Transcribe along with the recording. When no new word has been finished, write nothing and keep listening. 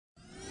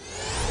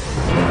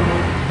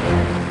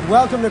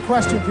Welcome to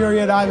Question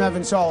Period. I'm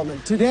Evan Solomon.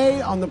 Today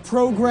on the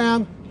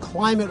program,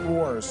 Climate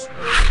Wars.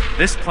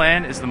 This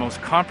plan is the most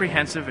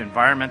comprehensive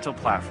environmental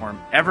platform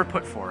ever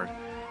put forward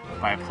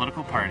by a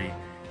political party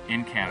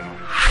in Canada.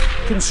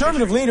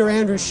 Conservative leader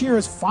Andrew Scheer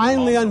has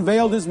finally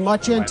unveiled his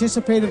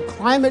much-anticipated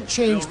climate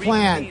change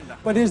plan.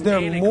 But is there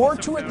more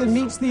to it than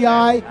meets the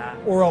eye,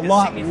 or a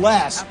lot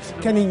less?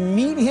 Can he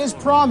meet his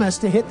promise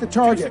to hit the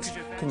targets?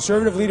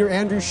 Conservative leader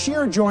Andrew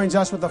Scheer joins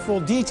us with the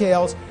full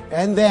details,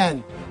 and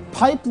then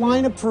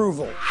pipeline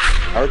approval.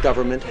 Our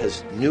government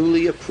has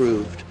newly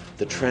approved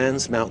the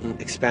Trans Mountain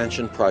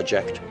Expansion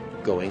Project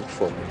going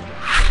forward.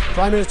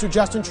 Prime Minister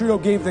Justin Trudeau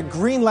gave the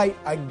green light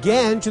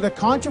again to the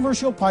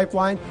controversial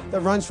pipeline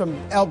that runs from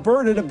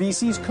Alberta to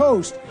BC's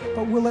coast.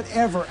 But will it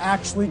ever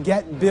actually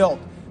get built?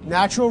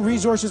 Natural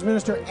Resources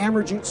Minister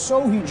Amarjeet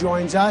Sohi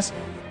joins us,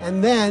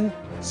 and then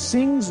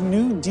Singh's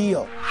New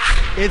Deal.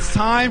 It's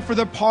time for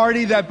the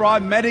party that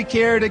brought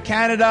Medicare to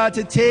Canada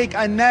to take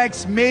a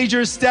next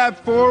major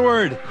step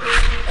forward.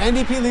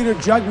 NDP leader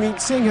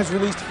Jagmeet Singh has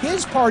released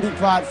his party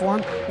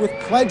platform with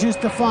pledges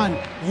to fund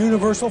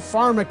universal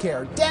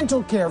pharmacare,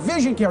 dental care,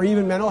 vision care,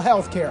 even mental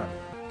health care.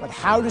 But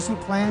how does he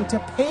plan to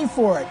pay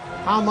for it?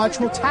 How much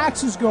will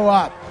taxes go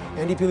up?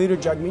 NDP leader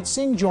Jagmeet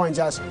Singh joins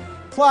us.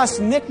 Plus,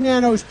 Nick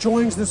Nanos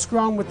joins the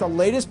scrum with the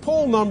latest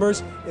poll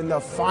numbers in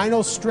the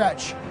final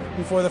stretch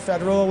before the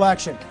federal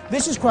election.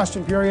 This is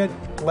Question Period.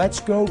 Let's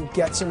go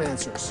get some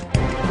answers.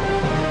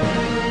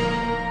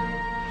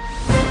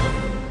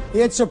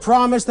 It's a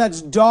promise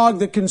that's dogged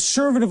the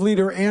Conservative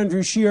leader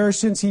Andrew Scheer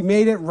since he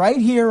made it right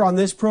here on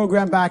this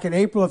program back in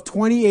April of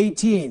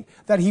 2018,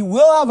 that he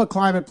will have a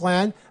climate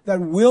plan that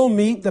will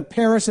meet the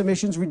Paris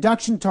emissions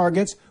reduction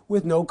targets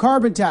with no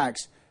carbon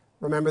tax.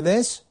 Remember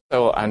this?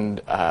 So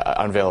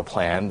unveil a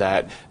plan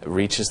that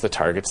reaches the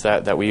targets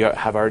that we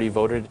have already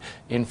voted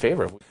in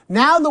favor of.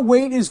 Now the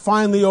wait is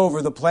finally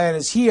over. The plan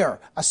is here.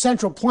 A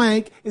central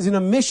plank is an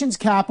emissions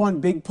cap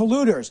on big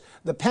polluters.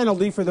 The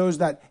penalty for those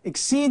that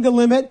exceed the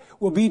limit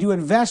will be to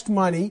invest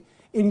money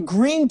in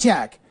green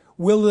tech.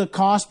 Will the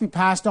cost be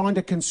passed on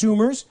to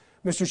consumers?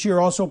 Mr. Scheer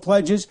also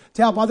pledges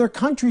to help other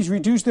countries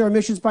reduce their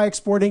emissions by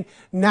exporting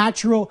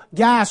natural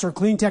gas or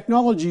clean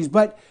technologies.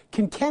 But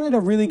can Canada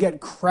really get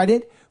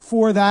credit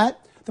for that?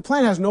 The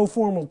plan has no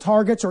formal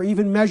targets or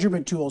even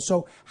measurement tools,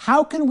 so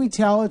how can we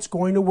tell it's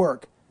going to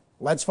work?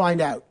 Let's find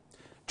out.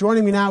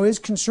 Joining me now is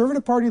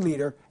Conservative Party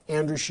leader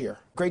Andrew Scheer.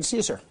 Great to see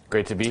you, sir.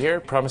 Great to be here.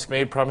 Promise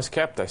made, promise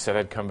kept. I said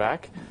I'd come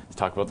back to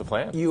talk about the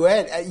plan.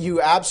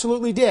 You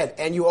absolutely did.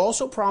 And you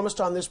also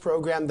promised on this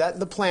program that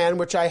the plan,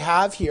 which I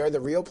have here, the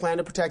real plan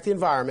to protect the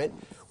environment,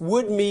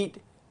 would meet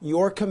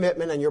your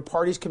commitment and your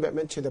party's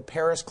commitment to the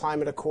Paris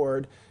Climate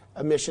Accord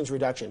emissions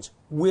reductions.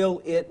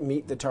 Will it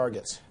meet the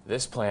targets?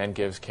 This plan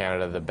gives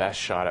Canada the best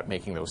shot at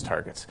making those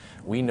targets.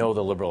 We know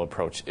the Liberal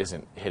approach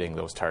isn't hitting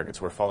those targets.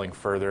 We're falling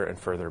further and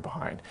further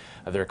behind.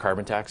 Their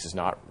carbon tax is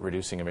not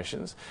reducing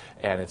emissions,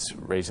 and it's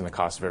raising the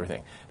cost of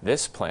everything.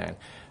 This plan,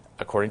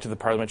 according to the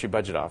Parliamentary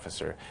Budget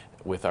Officer,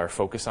 with our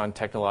focus on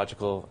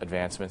technological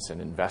advancements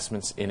and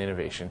investments in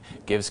innovation,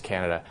 gives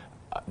Canada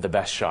the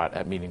best shot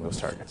at meeting those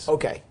targets.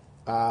 Okay.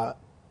 I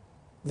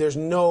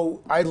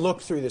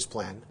looked through this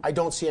plan. I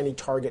don't see any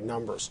target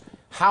numbers.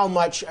 How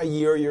much a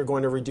year you're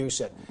going to reduce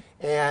it.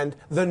 And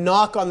the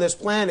knock on this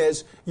plan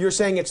is you're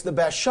saying it's the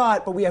best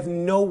shot, but we have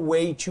no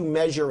way to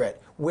measure it.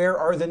 Where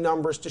are the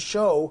numbers to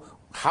show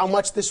how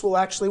much this will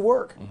actually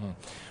work? Mm-hmm.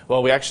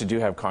 Well, we actually do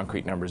have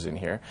concrete numbers in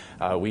here.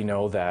 We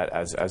know that,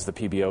 as the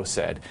PBO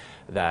said,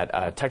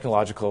 that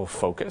technological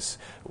focus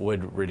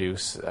would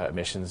reduce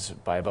emissions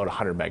by about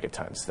 100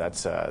 megatons.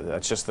 That's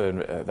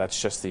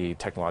just the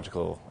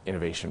technological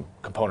innovation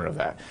component of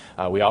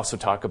that. We also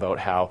talk about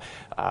how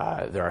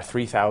there are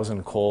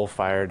 3,000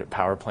 coal-fired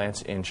power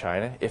plants in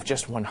China. If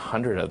just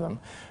 100 of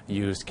them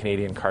used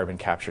Canadian carbon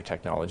capture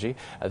technology,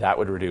 that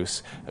would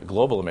reduce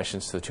global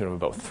emissions to the tune of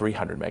about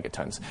 300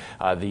 megatons.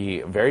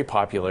 The very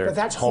popular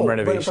home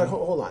renovation. But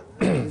hold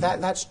on,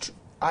 that's true.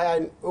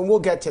 And we'll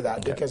get to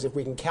that because if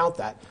we can count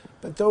that.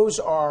 But those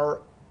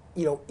are,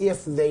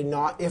 if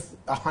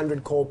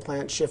 100 coal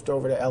plants shift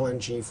over to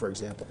LNG, for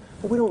example.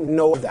 But we don't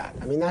know that.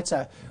 I mean,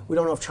 we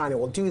don't know if China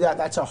will do that.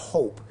 That's a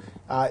hope.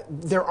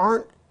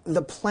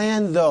 The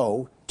plan,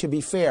 though, to be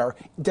fair,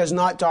 does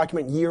not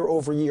document year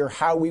over year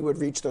how we would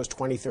reach those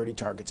 2030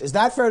 targets. Is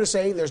that fair to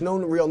say? There's no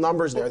real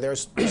numbers there.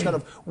 There's kind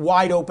of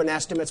wide open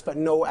estimates, but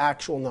no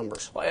actual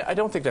numbers. Well, I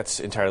don't think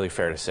that's entirely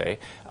fair to say.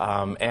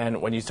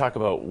 And when you talk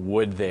about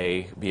would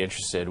they be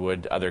interested,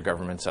 would other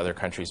governments, other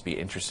countries be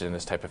interested in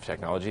this type of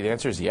technology, the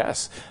answer is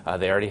yes.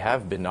 They already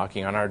have been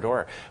knocking on our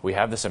door. We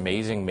have this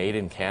amazing made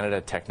in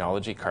Canada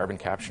technology, carbon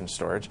capture and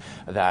storage,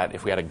 that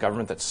if we had a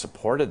government that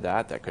supported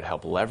that could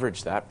help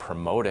leverage that,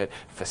 promote it,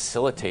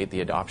 facilitate the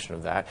adoption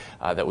of that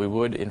we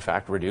would, in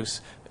fact,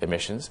 reduce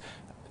emissions,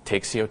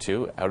 take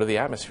CO2 out of the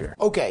atmosphere.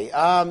 Okay,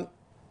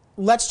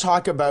 let's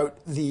talk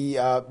about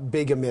the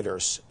big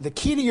emitters. The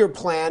key to your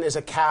plan is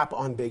a cap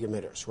on big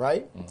emitters,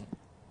 right? Mm-hmm.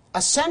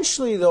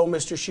 Essentially, though,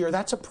 Mr. Scheer,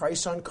 that's a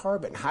price on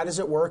carbon. How does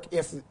it work?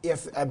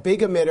 If a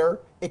big emitter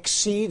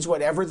exceeds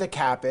whatever the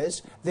cap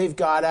is, they've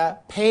got to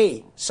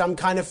pay some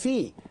kind of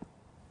fee.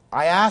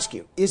 I ask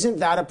you, isn't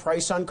that a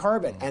price on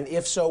carbon? And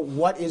if so,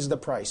 what is the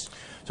price?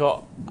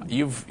 So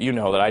you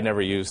know that I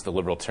never use the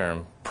Liberal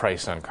term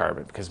price on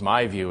carbon, because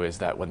my view is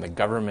that when the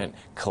government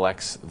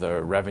collects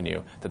the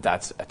revenue,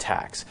 that's a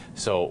tax.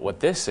 So what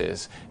this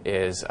is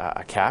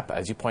a cap,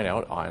 as you point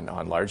out,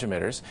 on large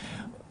emitters,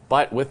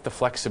 but with the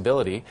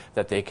flexibility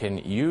that they can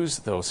use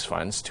those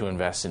funds to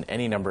invest in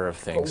any number of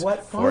things. But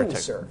what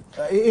funds, sir?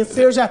 If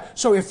they're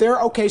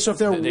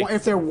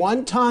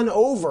 1 ton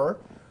over,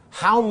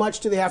 how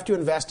much do they have to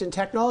invest in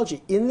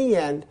technology? In the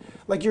end,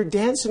 like, you're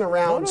dancing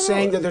around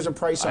saying that there's a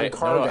price on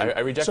carbon. I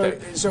reject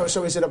that.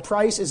 So is it a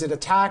price? Is it a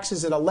tax?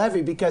 Is it a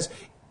levy? Because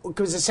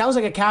it sounds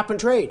like a cap and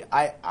trade.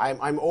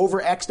 I'm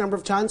over X number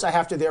of tons. I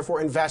have to therefore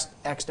invest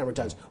X number of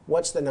tons.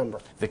 What's the number?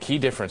 The key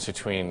difference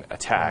between a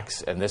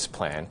tax and this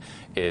plan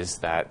is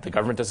that the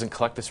government doesn't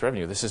collect this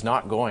revenue. This is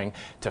not going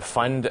to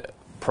fund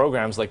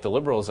programs like the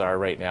Liberals are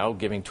right now,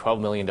 giving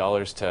 $12 million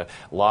to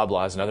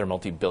Loblaws and other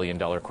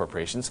multi-billion-dollar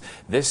corporations.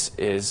 This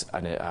is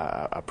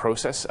a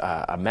process,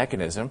 a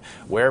mechanism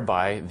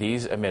whereby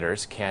these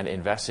emitters can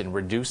invest in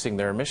reducing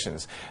their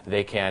emissions.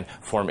 They can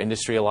form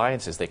industry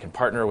alliances. They can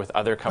partner with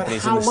other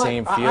companies in the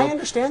same field. I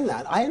understand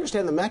that. I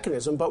understand the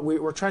mechanism, but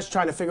we're trying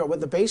to figure out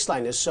what the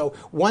baseline is. So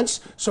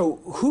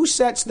who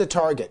sets the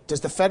target?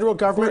 Does the federal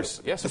government? Of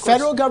course. Yes, the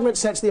federal government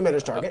sets the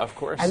emitters target. Of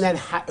course. And then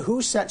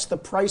who sets the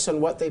price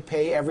on what they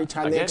pay every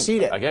time they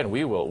exceed it? Again,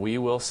 we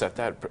will set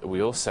that.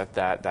 We will set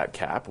that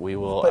cap. We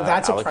will. But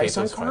that's allocate a price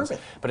on those carbon.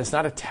 Funds. But it's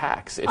not a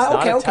tax. It's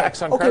not a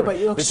tax on carbon.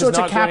 Okay, but so it's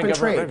a cap and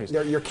trade.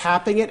 You're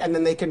capping it, and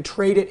then they can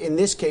trade it. In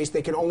this case,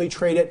 they can only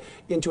trade it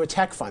into a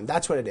tech fund.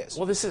 That's what it is.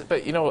 Well,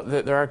 but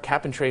there are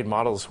cap and trade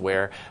models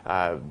where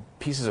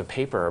pieces of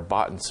paper are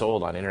bought and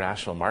sold on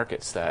international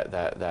markets that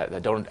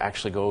don't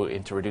actually go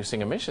into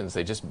reducing emissions.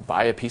 They just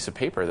buy a piece of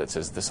paper that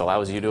says this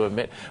allows you to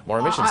emit more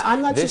emissions.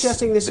 I'm not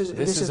suggesting this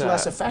is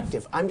less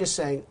effective. I'm just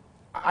saying,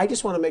 I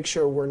just want to make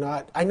sure we're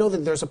not. I know that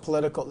there's a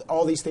political.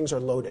 All these things are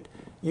loaded.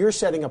 You're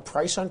setting a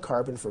price on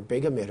carbon for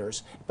big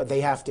emitters, but they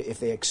have to, if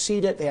they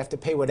exceed it, they have to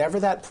pay whatever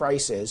that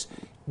price is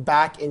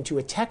back into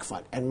a tech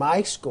fund. And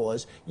my school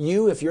is,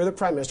 if you're the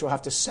Prime Minister, will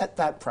have to set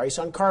that price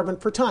on carbon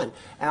per ton.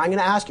 And I'm going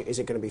to ask you, is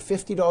it going to be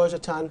 $50 a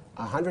ton,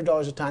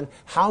 $100 a ton?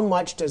 How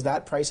much does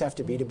that price have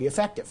to be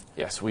effective?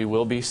 Yes, we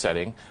will be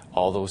setting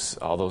all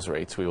those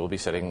rates. We will be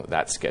setting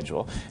that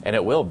schedule, and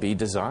it will be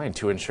designed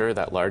to ensure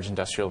that large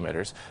industrial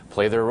emitters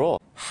play their role.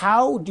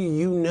 How do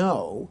you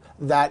know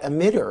that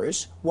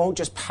emitters won't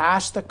just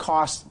pass the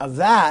cost of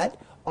that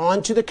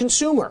on to the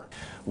consumer?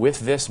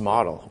 With this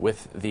model,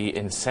 with the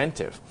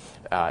incentive,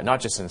 not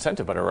just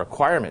incentive, but a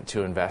requirement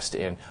to invest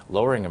in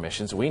lowering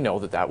emissions, we know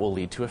that will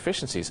lead to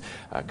efficiencies.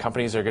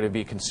 Companies are going to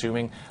be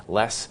consuming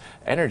less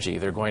energy.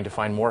 They're going to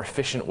find more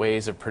efficient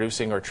ways of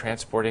producing or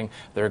transporting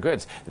their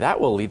goods. That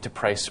will lead to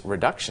price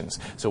reductions.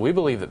 So we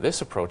believe that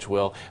this approach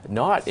will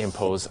not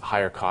impose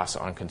higher costs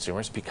on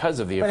consumers because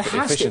of the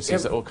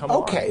efficiencies that will come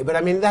along. Okay, but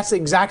I mean, that's the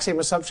exact same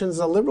assumptions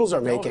the Liberals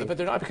are making. No, but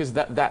they're not, because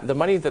the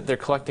money that they're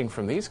collecting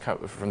from these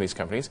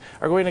companies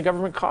are going to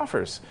government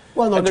coffers.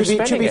 Well, no, to be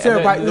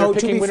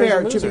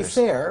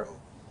fair,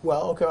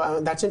 well,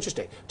 okay, that's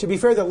interesting. To be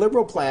fair, the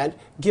Liberal plan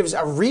gives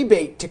a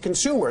rebate to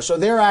consumers. So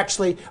they're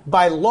actually,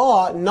 by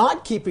law,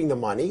 not keeping the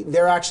money.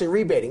 They're actually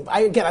rebating.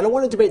 I don't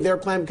want to debate their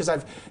plan because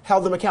I've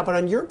held them accountable.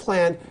 But on your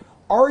plan,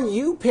 are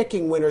you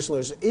picking winners and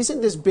losers?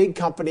 Isn't this big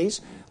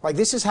companies? Like,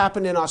 this has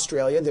happened in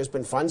Australia. There's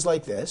been funds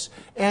like this.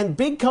 And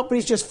big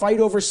companies just fight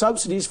over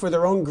subsidies for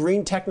their own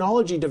green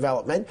technology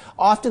development.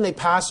 Often they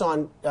pass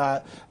on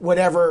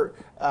whatever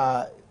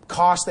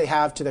cost they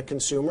have to the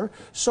consumer.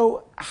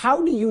 So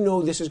how do you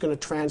know this is going to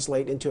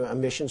translate into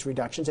emissions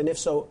reductions, and if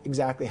so,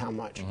 exactly how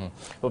much? Mm-hmm.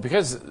 Well,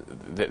 because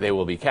they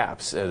will be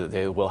caps,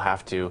 they will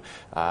have to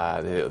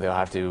they'll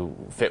have to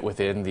fit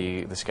within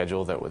the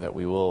schedule that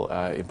we will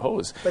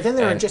impose. But then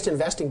they're just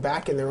investing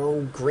back in their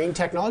own green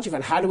technology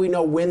fund. How do we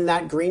know when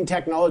that green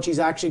technology is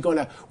actually going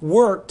to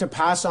work to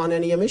pass on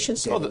any emission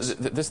savings?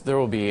 Well, there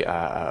will be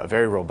a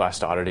very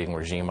robust auditing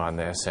regime on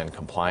this and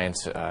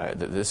compliance.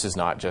 This is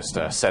not just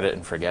a set it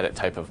and forget it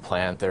type of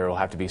plan. There will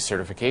have to be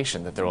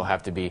certification. That there will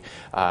have to be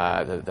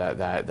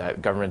that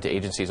government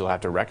agencies will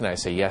have to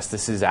recognize, say, yes,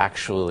 this is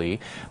actually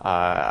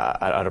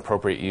an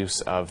appropriate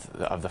use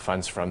of the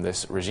funds from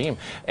this regime,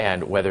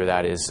 and whether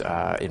that is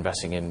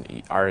investing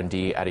in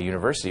R&D at a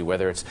university,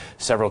 whether it's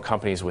several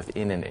companies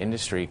within an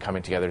industry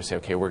coming together to say,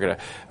 okay, we're going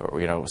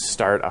to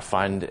start a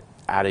fund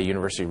at a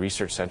university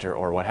research center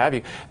or what have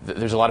you.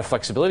 There's a lot of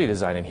flexibility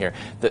design in here.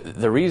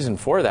 The reason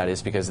for that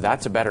is because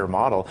that's a better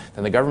model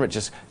than the government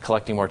just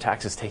collecting more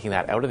taxes, taking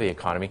that out of the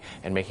economy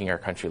and making our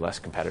country less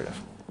competitive.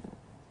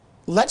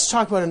 Let's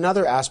talk about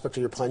another aspect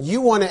of your plan.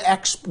 You want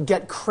to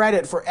get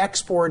credit for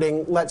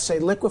exporting, let's say,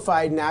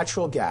 liquefied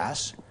natural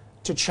gas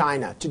to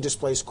China to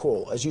displace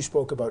coal, as you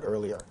spoke about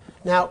earlier.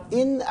 Now,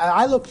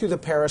 I looked through the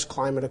Paris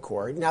Climate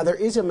Accord. Now, there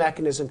is a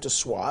mechanism to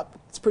swap.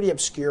 It's pretty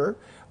obscure,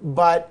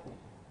 but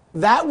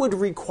that would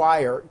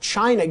require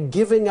China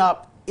giving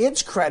up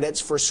its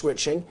credits for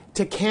switching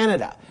to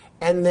Canada.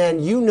 And then,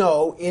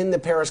 in the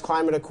Paris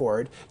Climate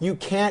Accord, you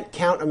can't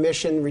count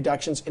emission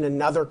reductions in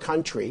another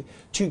country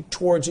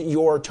towards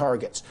your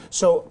targets.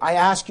 So I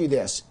ask you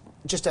this,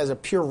 just as a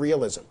pure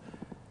realism.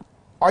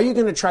 Are you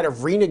going to try to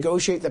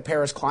renegotiate the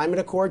Paris Climate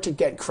Accord to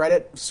get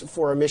credit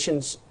for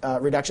emissions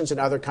reductions in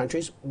other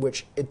countries,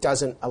 which it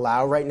doesn't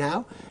allow right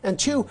now? And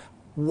two,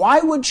 why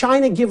would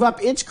China give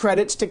up its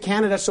credits to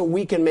Canada so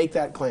we can make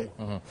that claim?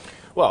 Mm-hmm.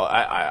 Well,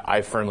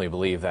 I firmly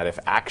believe that if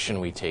action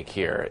we take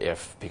here,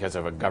 if because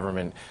of a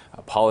government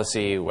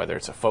policy, whether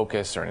it's a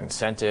focus or an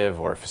incentive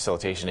or a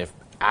facilitation, if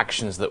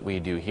actions that we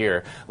do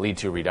here lead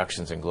to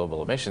reductions in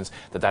global emissions,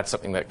 that's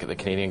something that the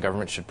Canadian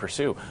government should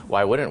pursue.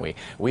 Why wouldn't we?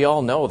 We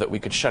all know that we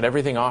could shut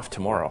everything off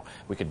tomorrow.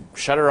 We could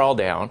shut it all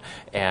down,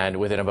 and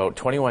within about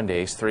 21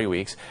 days, 3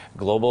 weeks,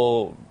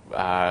 global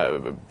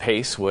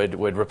pace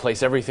would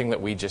replace everything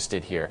that we just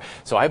did here.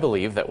 So I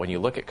believe that when you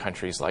look at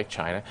countries like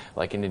China,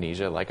 like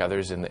Indonesia, like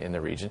others in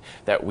the region,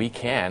 that we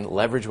can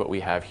leverage what we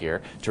have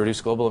here to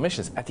reduce global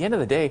emissions. At the end of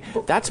the day,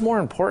 that's more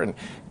important.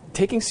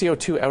 Taking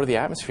CO2 out of the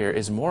atmosphere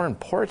is more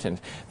important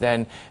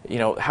than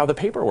how the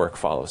paperwork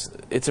follows.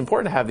 It's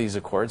important to have these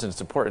accords, and it's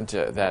important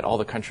that all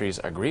the countries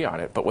agree on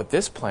it. But what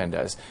this plan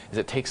does is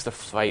it takes the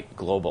fight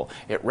global.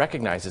 It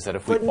recognizes that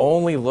if we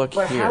only look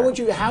here. But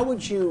how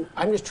would you?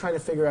 I'm just trying to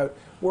figure out.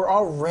 We're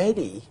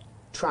already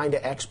trying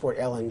to export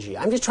LNG.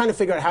 I'm just trying to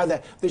figure out how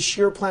the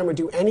SHEAR plan would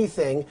do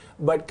anything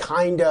but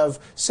kind of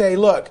say,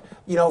 look,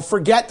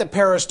 forget the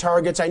Paris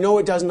targets. I know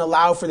it doesn't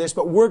allow for this,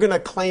 but we're going to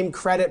claim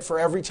credit for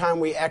every time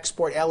we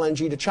export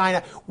LNG to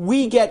China.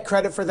 We get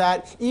credit for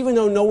that, even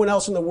though no one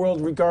else in the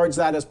world regards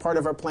that as part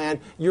of our plan.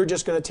 You're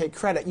just going to take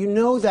credit. You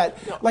know that,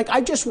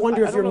 I just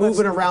wonder if you're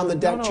moving around the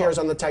deck chairs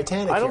on the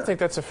Titanic I don't think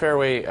that's a fair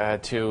way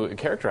to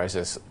characterize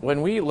this.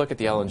 When we look at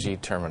the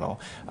LNG terminal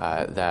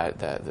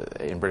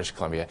in British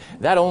Columbia,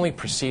 that only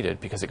proceeded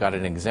because it got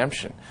an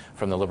exemption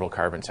from the Liberal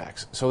Carbon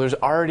Tax. So there's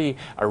already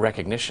a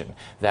recognition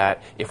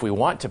that if we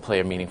want to play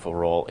a meaningful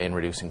role in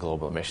reducing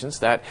global emissions,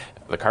 that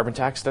the carbon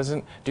tax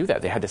doesn't do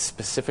that. They had to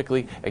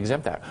specifically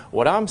exempt that.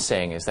 What I'm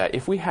saying is that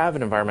if we have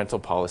an environmental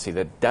policy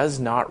that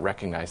does not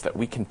recognize that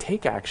we can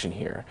take action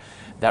here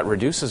that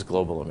reduces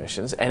global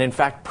emissions and in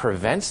fact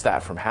prevents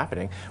that from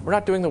happening, we're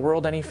not doing the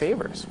world any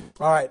favors.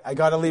 All right, I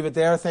got to leave it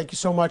there. Thank you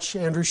so much,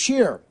 Andrew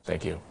Scheer.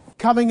 Thank you.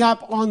 Coming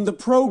up on the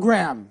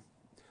program,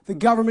 the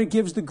government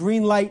gives the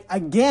green light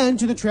again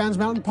to the Trans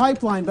Mountain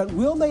Pipeline, but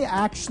will they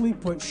actually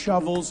put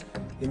shovels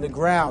in the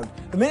ground?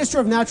 The Minister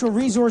of Natural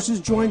Resources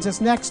joins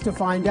us next to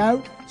find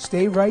out.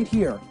 Stay right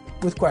here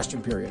with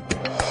Question Period.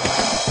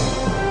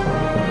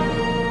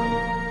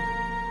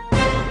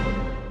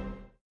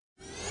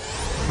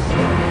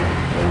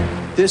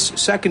 This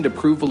second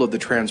approval of the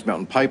Trans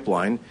Mountain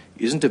Pipeline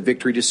isn't a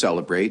victory to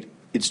celebrate.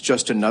 It's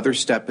just another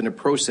step in a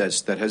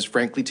process that has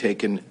frankly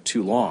taken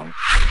too long.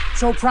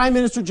 So Prime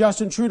Minister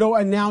Justin Trudeau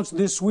announced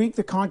this week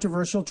the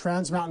controversial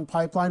Trans Mountain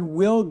Pipeline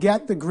will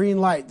get the green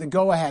light, the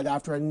go-ahead,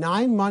 after a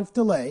 9-month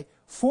delay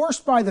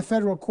forced by the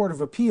Federal Court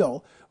of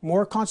Appeal.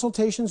 More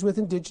consultations with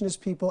Indigenous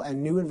people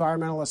and new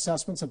environmental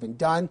assessments have been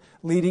done,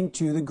 leading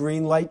to the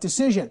green light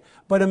decision.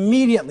 But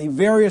immediately,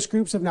 various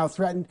groups have now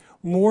threatened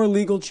more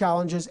legal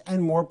challenges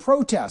and more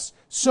protests.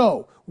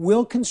 So,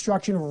 will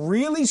construction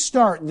really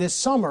start this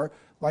summer,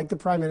 like the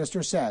Prime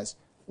Minister says?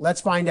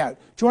 Let's find out.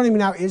 Joining me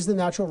now is the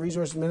Natural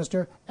Resources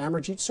Minister,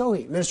 Amarjeet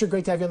Sohi. Minister,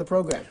 great to have you on the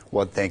program.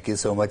 Well, thank you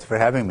so much for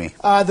having me.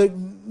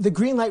 The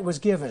green light was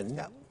given.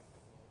 Yeah.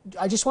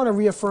 I just want to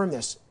reaffirm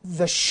this.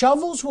 The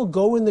shovels will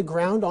go in the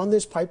ground on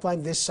this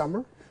pipeline this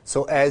summer?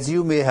 So as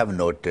you may have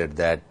noted,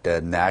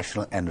 that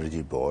National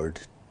Energy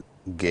Board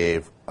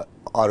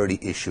already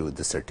issued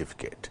the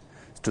certificate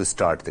to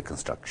start the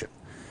construction.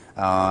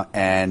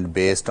 And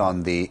based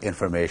on the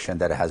information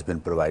that has been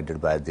provided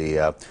by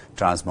the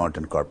Trans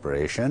Mountain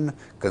Corporation,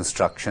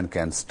 construction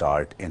can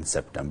start in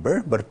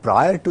September. But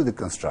prior to the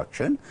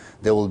construction,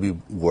 there will be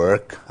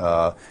work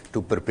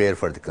to prepare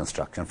for the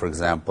construction. For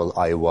example,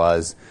 I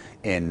was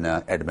in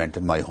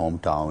Edmonton, my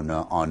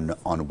hometown,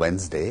 on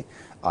Wednesday.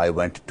 I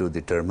went to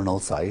the terminal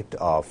site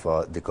of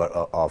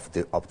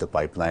the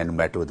pipeline,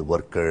 met with the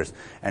workers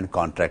and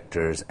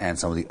contractors and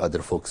some of the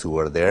other folks who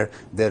were there.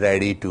 They're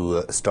ready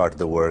to start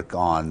the work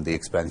on the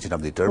expansion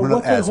of the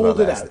terminal as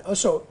well as.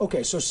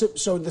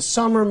 So the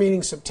summer,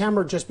 meaning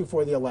September, just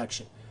before the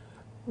election.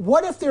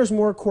 What if there's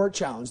more court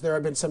challenge? There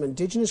have been some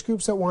Indigenous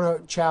groups that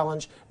want to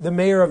challenge. The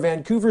mayor of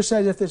Vancouver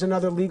said if there's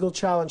another legal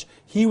challenge,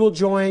 he will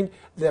join.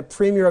 The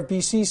premier of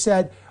BC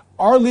said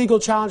our legal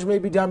challenge may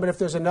be done, but if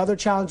there's another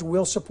challenge,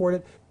 we'll support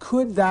it.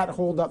 Could that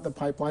hold up the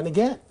pipeline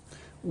again?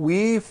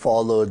 We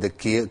followed the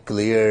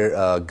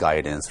clear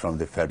guidance from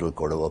the Federal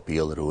Court of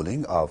Appeal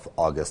ruling of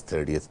August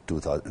 30th,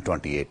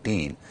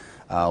 2018.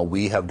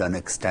 We have done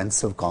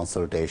extensive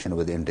consultation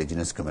with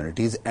Indigenous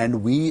communities,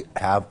 and we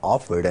have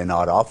offered and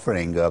are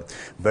offering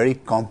very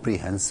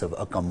comprehensive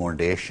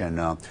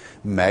accommodation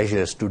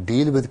measures to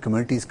deal with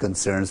communities'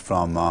 concerns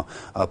from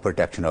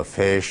protection of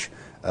fish,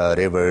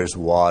 rivers,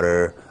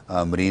 water,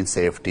 marine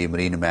safety,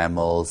 marine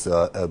mammals,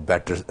 a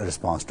better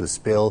response to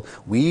spill.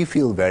 We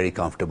feel very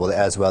comfortable,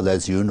 as well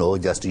as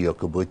Justice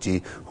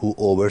Yokobuchi, who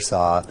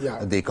oversaw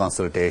the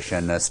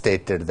consultation,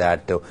 stated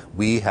that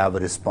we have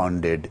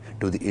responded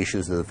to the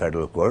issues of the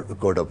Federal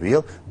Court of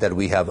Appeal, that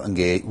we have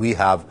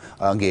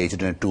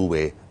engaged in a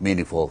two-way,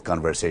 meaningful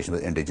conversation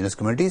with indigenous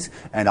communities,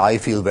 and I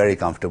feel very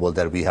comfortable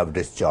that we have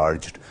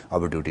discharged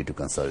our duty to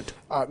consult.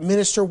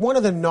 Minister, one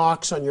of the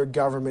knocks on your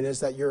government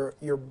is that you're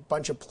a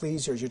bunch of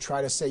pleasers. You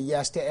try to say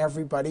yes to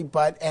everybody,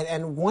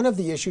 and one of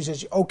the issues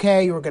is,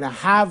 okay, you're going to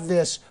have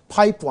this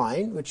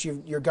pipeline, which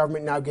your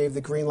government now gave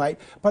the green light,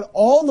 but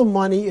all the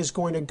money is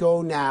going to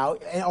go now,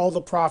 and all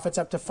the profits,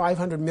 up to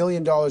 $500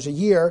 million a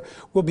year,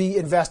 will be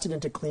invested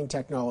into clean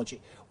technology.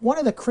 One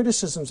of the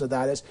criticisms of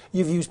that is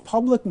you've used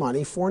public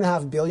money,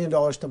 $4.5 billion,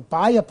 to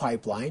buy a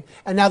pipeline,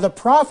 and now the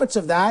profits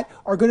of that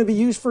are going to be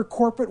used for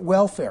corporate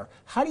welfare.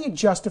 How do you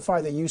justify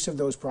the use of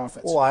those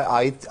profits? Well,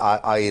 I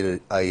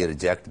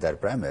reject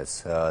that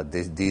premise.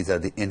 These are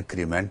the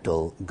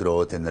incremental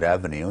growth in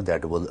revenue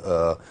that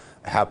will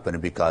happen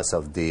because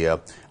of the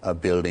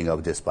building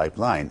of this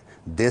pipeline.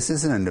 This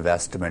is an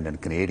investment in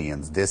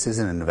Canadians. This is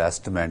an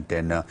investment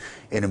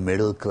in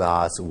middle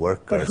class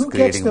workers. But who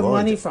gets the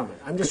money from it?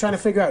 I'm just trying to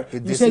figure out.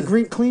 You say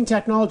clean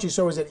technology,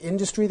 so is it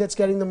industry that's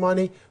getting the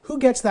money? Who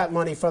gets that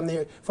money from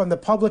the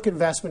public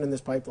investment in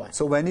this pipeline?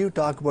 So when you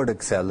talk about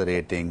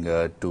accelerating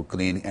to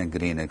clean and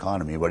green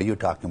economy, what are you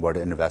talking about?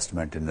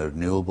 Investment in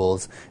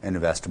renewables,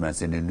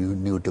 investments in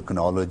new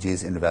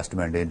technologies,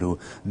 investment into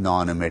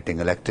non-emitting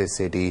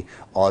electricity,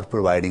 or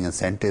providing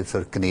incentives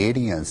for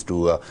Canadians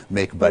to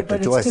make better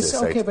choices.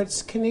 Okay, but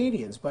it's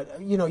Canadians.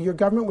 But your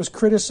government was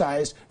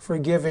criticized for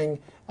giving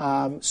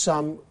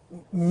some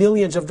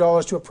millions of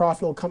dollars to a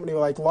profitable company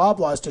like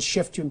Loblaws to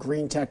shift to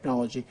green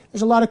technology.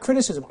 There's a lot of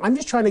criticism. I'm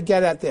just trying to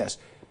get at this.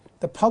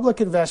 The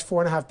public invests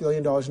 $4.5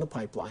 billion in a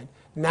pipeline.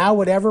 Now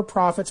whatever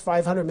profits,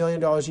 $500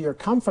 million a year,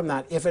 come from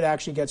that, if it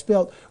actually gets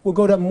built, will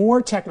go to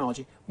more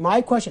technology.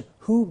 My question,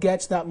 who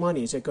gets that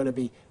money? Is it going to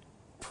be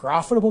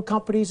profitable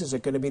companies? Is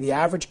it going to be the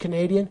average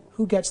Canadian?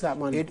 Who gets that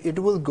money? It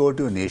will go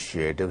to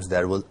initiatives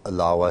that will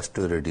allow us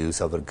to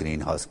reduce our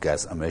greenhouse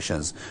gas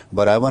emissions.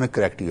 But I want to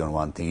correct you on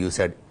one thing. You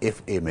said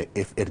if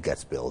it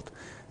gets built.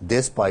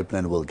 This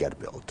pipeline will get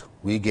built.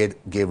 We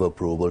gave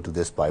approval to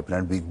this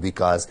pipeline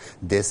because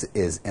this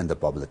is in the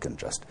public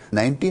interest.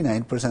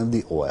 99% of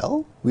the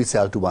oil we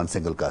sell to one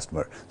single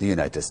customer, the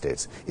United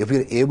States. If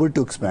we're able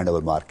to expand our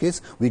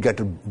markets, we get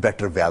a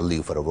better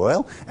value for our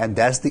oil, and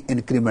that's the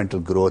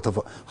incremental growth of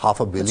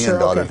 $500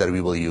 million that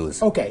we will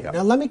use. Okay,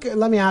 now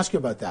let me ask you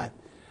about that.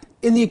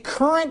 In the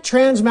current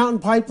Trans Mountain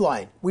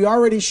Pipeline, we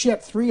already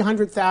ship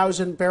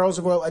 300,000 barrels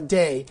of oil a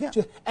day. Yeah.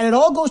 And it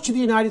all goes to the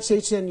United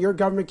States, and your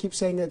government keeps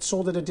saying it's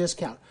sold at a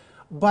discount.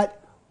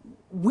 But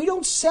we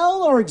don't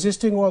sell our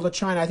existing oil to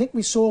China. I think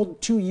we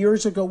sold 2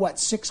 years ago,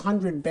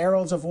 600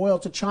 barrels of oil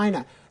to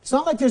China. It's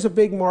not like there's a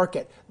big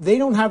market. They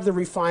don't have the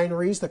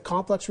refineries, the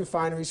complex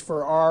refineries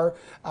for our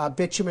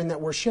bitumen that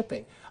we're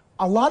shipping.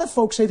 A lot of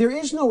folks say there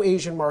is no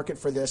Asian market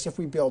for this if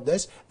we build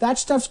this. That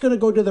stuff's going to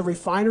go to the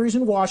refineries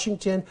in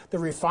Washington, the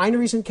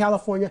refineries in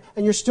California,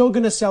 and you're still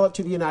going to sell it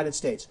to the United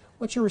States.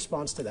 What's your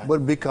response to that? Well,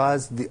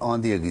 because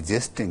on the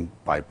existing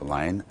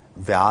pipeline,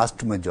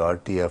 vast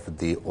majority of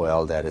the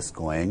oil that is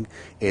going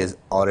is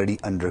already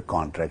under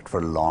contract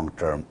for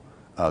long-term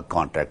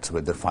contracts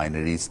with the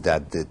refineries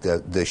that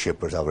the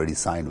shippers already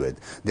signed with.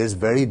 There's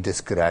very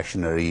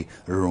discretionary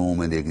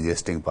room in the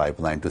existing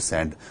pipeline to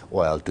send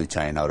oil to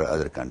China or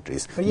other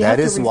countries. But you have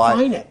to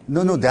refine it.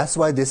 No, that's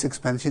why this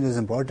expansion is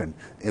important.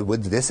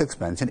 With this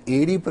expansion,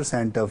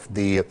 80% of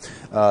the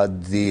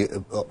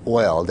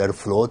oil that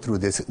flow through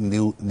this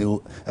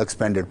new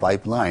expanded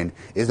pipeline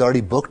is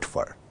already booked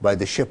for by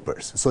the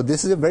shippers. So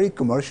this is a very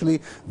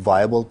commercially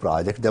viable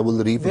project that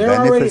will reap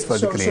benefits for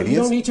the Canadians. So you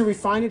don't need to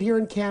refine it here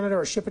in Canada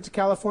or ship it to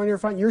California or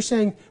refine. You're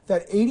saying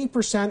that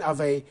 80%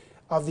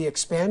 of the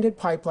expanded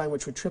pipeline,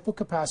 which would triple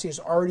capacity, is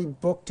already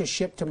booked to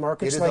ship to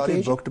markets like Asia? It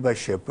is already booked by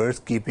shippers,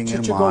 keeping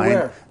in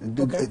mind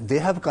they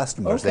have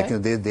customers.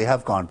 Okay. They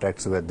have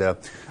contracts with the...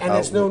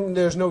 And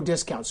there's no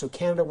discount, so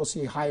Canada will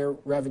see higher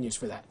revenues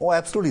for that. Oh,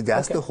 absolutely.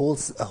 That's the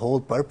whole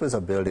purpose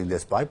of building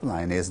this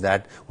pipeline, is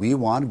that we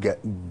want to get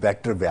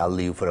better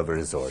value for our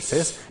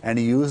resources and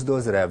use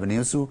those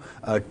revenues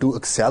to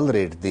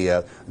accelerate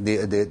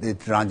the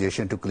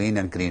transition to clean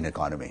and green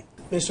economy.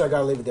 Minister, I got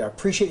to leave it there. I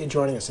appreciate you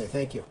joining us today.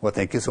 Thank you. Well,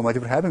 thank you so much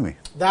for having me.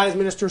 That is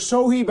Minister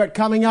Sohi. But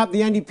coming up,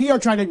 the NDP are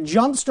trying to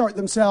jumpstart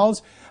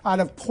themselves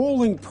out of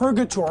polling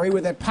purgatory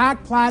with a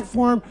packed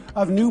platform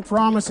of new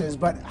promises.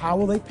 But how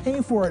will they pay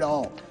for it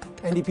all?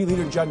 NDP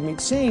leader Jagmeet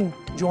Singh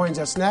joins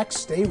us next.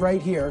 Stay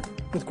right here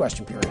with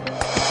Question Period.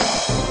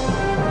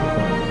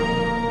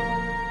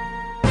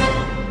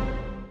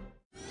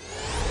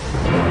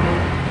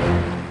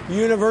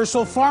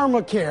 Universal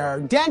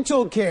pharmacare,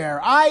 dental care,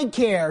 eye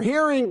care,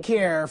 hearing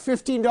care,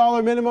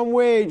 $15 minimum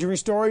wage,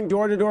 restoring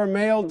door-to-door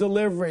mail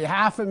delivery,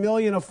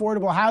 500,000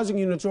 affordable housing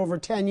units over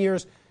 10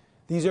 years.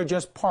 These are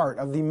just part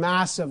of the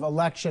massive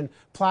election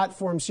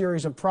platform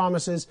series of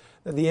promises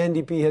that the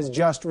NDP has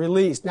just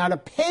released. Now, to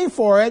pay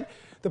for it,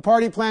 the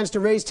party plans to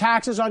raise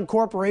taxes on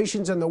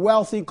corporations and the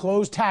wealthy,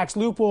 close tax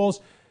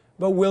loopholes.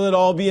 But will it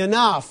all be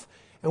enough?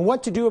 And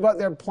what to do about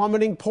their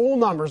plummeting poll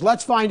numbers?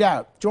 Let's find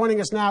out. Joining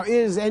us now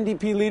is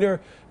NDP leader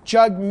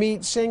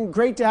Jagmeet Singh.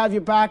 Great to have you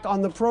back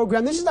on the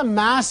program. This is a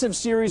massive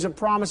series of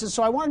promises,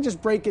 so I want to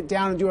just break it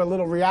down and do a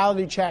little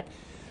reality check.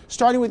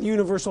 Starting with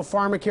universal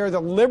pharmacare, the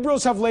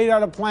Liberals have laid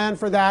out a plan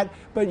for that,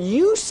 but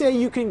you say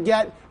you can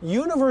get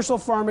universal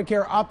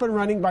pharmacare up and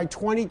running by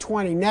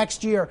 2020,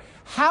 next year.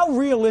 How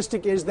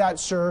realistic is that,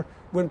 sir,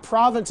 when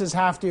provinces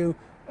have to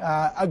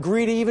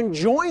agree to even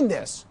join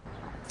this?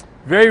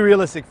 Very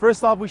realistic.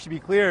 First off, we should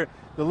be clear,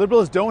 the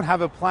Liberals don't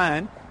have a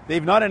plan.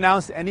 They've not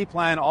announced any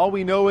plan. All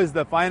we know is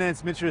the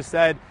finance minister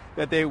said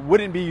that they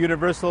wouldn't be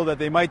universal, that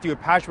they might do a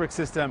patchwork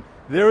system.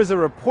 There is a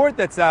report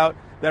that's out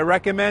that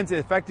recommends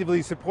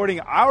effectively supporting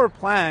our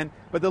plan,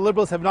 but the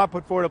Liberals have not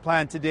put forward a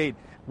plan to date.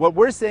 What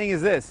we're saying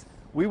is this: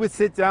 we would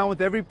sit down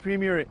with every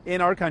premier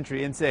in our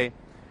country and say,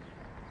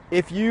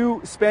 if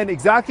you spend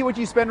exactly what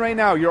you spend right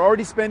now, you're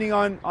already spending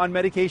on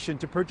medication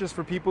to purchase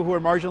for people who are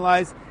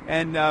marginalized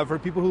and for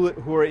people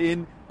who are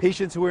in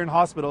patients who are in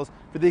hospitals,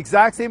 for the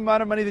exact same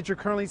amount of money that you're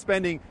currently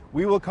spending,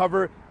 we will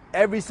cover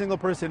every single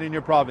person in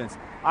your province.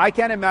 I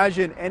can't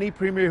imagine any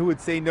premier who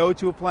would say no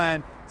to a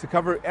plan to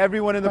cover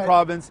everyone in the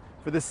province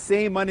for the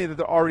same money that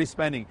they're already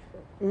spending.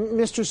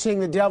 Mr. Singh,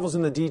 the devil's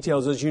in the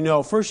details, as you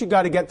know. First, you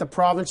got to get the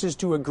provinces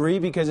to agree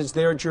because it's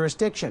their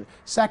jurisdiction.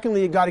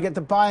 Secondly, you got to get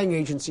the buying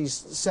agencies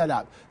set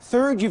up.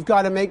 Third, you've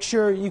got to make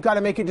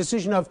a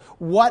decision of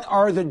what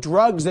are the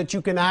drugs that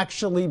you can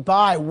actually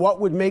buy, what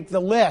would make the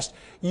list.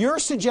 You're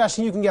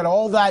suggesting you can get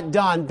all that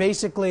done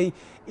basically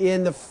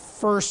in the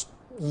first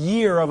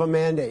year of a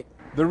mandate.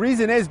 The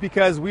reason is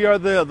because we are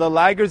the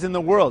laggards in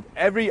the world.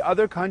 Every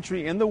other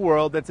country in the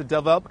world that's a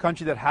developed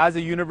country that has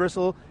a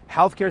universal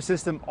healthcare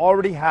system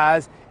already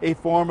has a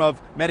form of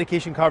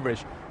medication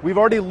coverage. We've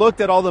already looked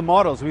at all the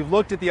models. We've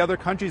looked at the other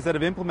countries that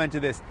have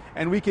implemented this,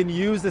 and we can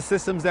use the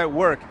systems that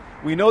work.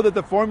 We know that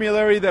the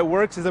formulary that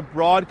works is a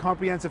broad,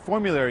 comprehensive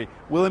formulary.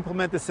 We'll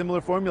implement the similar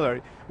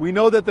formulary. We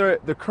know that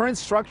the current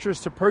structures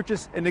to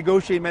purchase and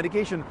negotiate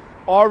medication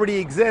already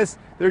exist.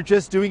 They're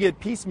just doing it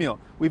piecemeal.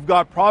 We've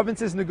got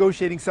provinces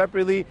negotiating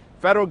separately,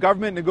 federal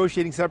government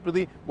negotiating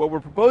separately. What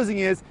we're proposing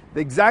is the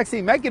exact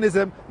same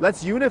mechanism.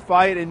 Let's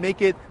unify it and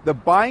make it the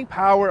buying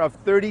power of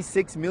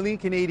 36 million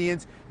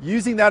Canadians,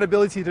 using that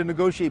ability to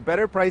negotiate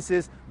better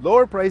prices,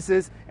 lower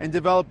prices, and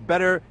develop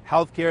better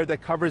health care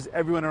that covers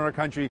everyone in our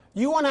country.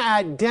 You want to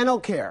add dental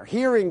care,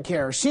 hearing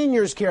care,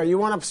 seniors care. You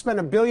want to spend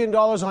 $1 billion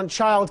on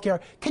child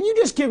care. Can you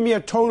just give me a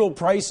total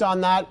price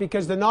on that?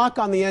 Because the knock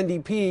on the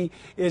NDP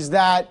is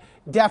that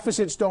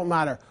deficits don't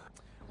matter.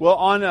 Well,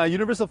 on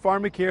universal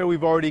pharmacare,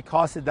 we've already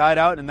costed that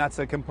out, and that's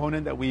a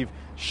component that we've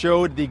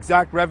showed the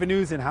exact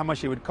revenues and how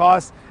much it would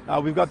cost.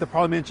 We've got the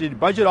Parliamentary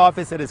Budget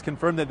Office that has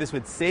confirmed that this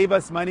would save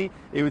us money.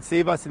 It would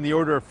save us in the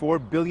order of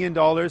 $4 billion.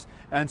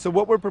 And so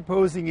what we're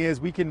proposing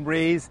is we can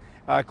raise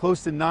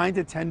close to $9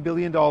 to $10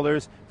 billion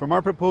from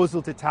our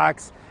proposal to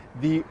tax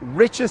the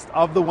richest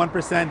of the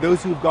 1%,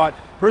 those who've got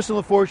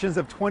personal fortunes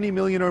of 20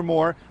 million or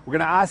more. We're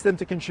going to ask them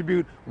to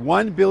contribute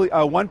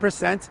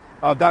 1%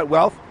 of that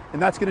wealth,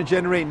 and that's going to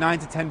generate $9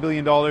 to $10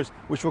 billion,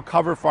 which will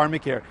cover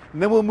pharmacare.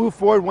 And then we'll move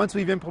forward once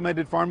we've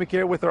implemented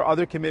pharmacare with our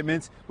other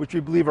commitments, which we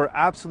believe are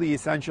absolutely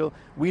essential.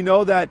 We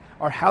know that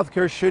our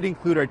healthcare should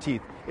include our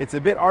teeth. It's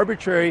a bit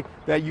arbitrary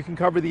that you can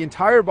cover the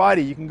entire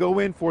body. You can go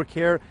in for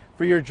care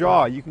for your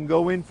jaw. You can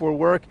go in for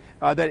work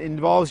that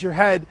involves your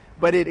head,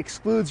 but it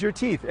excludes your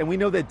teeth. And we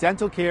know that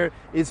dental care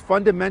is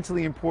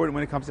fundamentally important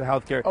when it comes to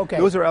healthcare. Okay.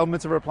 Those are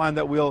elements of our plan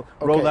that we'll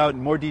roll out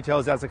in more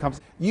details as it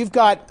comes. You've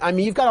got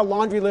a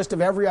laundry list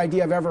of every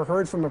idea I've ever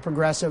heard from a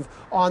progressive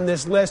on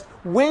this list.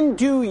 When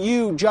do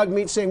you,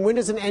 Jagmeet Singh, when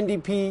does an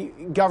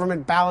NDP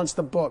government balance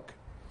the book?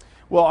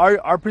 Well,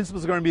 our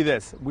principles are going to be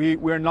this.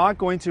 We're not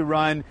going to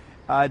run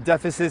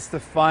deficits to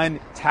fund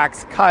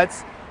tax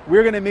cuts.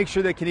 We're going to make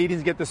sure that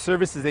Canadians get the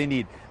services they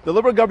need. The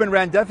Liberal government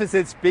ran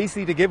deficits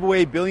basically to give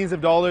away billions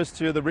of dollars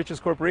to the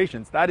richest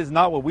corporations. That is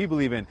not what we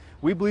believe in.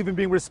 We believe in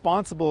being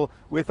responsible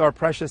with our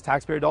precious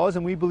taxpayer dollars,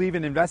 and we believe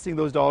in investing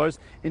those dollars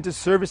into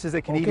services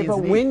that Canadians need.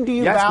 Okay, but when do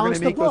you balance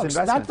the books? Those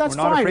investments. That's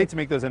We're not fine. afraid to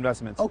make those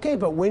investments. Okay,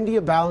 but when do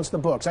you balance the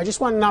books? I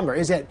just want a number.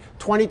 Is it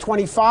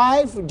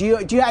 2025? Do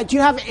you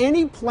have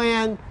any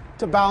plan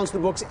to balance the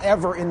books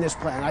ever in this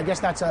plan? I guess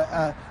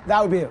that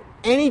would be it.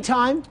 Any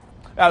time?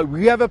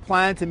 We have a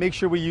plan to make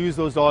sure we use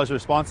those dollars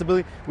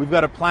responsibly. We've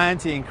got a plan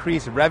to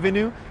increase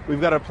revenue. We've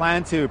got a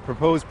plan to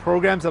propose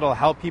programs that will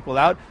help people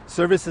out,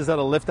 services that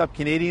will lift up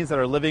Canadians that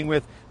are living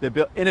with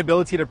the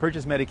inability to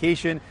purchase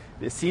medication,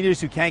 the seniors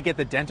who can't get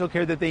the dental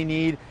care that they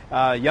need,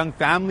 young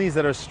families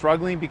that are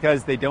struggling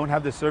because they don't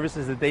have the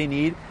services that they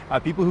need,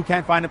 people who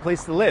can't find a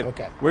place to live.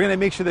 Okay. We're going to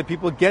make sure that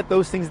people get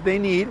those things that they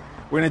need.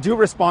 We're going to do it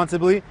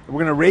responsibly. We're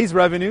going to raise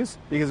revenues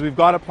because we've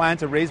got a plan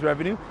to raise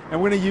revenue,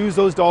 and we're going to use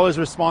those dollars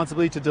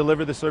responsibly to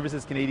deliver the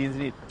services Canadians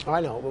need.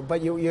 I know,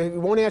 but you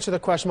won't answer the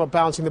question about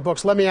balancing the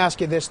books. Let me ask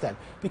you this then,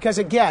 because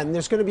again,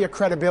 there's going to be a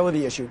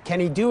credibility issue.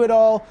 Can he do it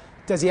all?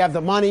 Does he have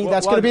the money?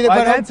 That's going to be the.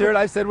 I've answered.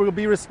 I've said we'll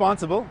be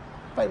responsible.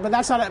 But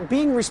that's not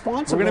being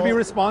responsible. We're going to be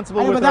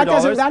responsible with our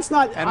dollars. That's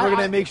not. And we're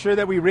going to make sure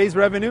that we raise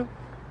revenue,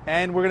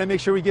 and we're going to make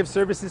sure we give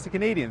services to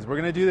Canadians.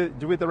 We're going to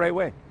do it the right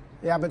way.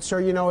 Yeah, but sir,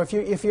 you know, if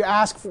you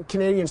ask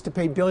Canadians to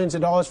pay billions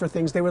of dollars for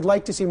things, they would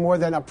like to see more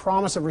than a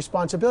promise of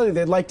responsibility.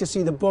 They'd like to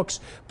see the books.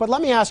 But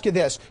let me ask you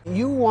this.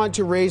 You want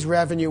to raise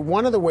revenue.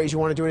 One of the ways you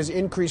want to do it is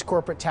increase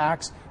corporate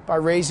tax by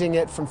raising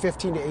it from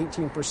 15 to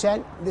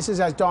 18%. This is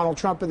as Donald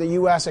Trump in the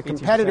U.S., a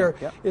competitor,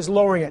 is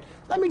lowering it.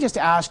 Let me just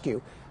ask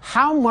you,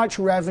 how much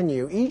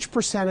revenue, each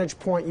percentage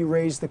point you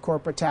raise the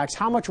corporate tax,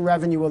 how much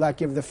revenue will that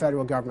give the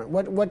federal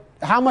government?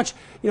 How much,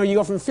 you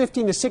go from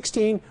 15 to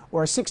 16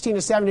 or 16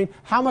 to 17,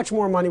 how much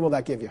more money will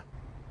that give you?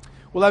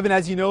 Well, Evan,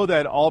 as you know,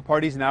 that all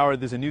parties now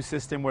there's a new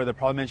system where the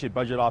Parliamentary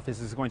Budget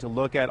Office is going to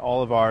look at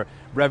all of our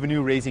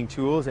revenue-raising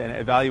tools and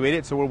evaluate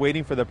it. So we're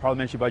waiting for the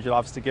Parliamentary Budget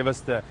Office to give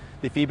us the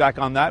feedback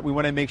on that. We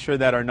want to make sure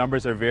that our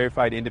numbers are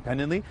verified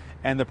independently,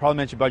 and the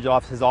Parliamentary Budget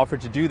Office has offered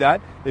to do that.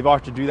 They've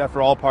offered to do that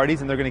for all parties,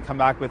 and they're going to come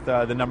back with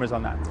the numbers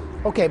on that.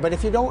 Okay, but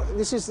if you don't,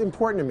 this is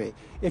important to me.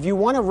 If you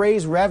want to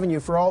raise revenue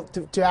for all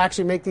to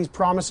actually make these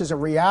promises a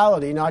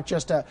reality, not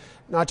just a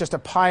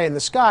pie in the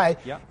sky,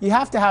 you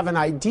have to have an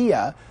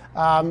idea.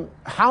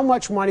 How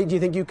much money do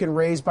you think you can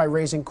raise by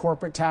raising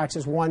corporate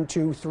taxes 1%,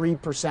 2%,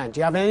 3%? Do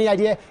you have any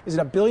idea? Is it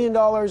 $1 billion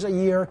a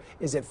year?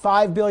 Is it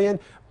 $5 billion?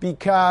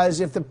 Because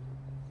if the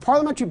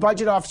Parliamentary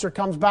Budget Officer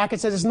comes back and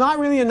says it's not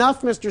really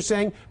enough, Mr.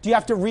 Singh, do you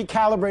have to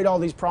recalibrate all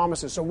these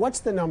promises? So what's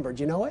the number?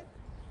 Do you know it?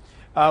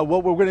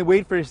 What we're going to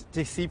wait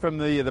to see from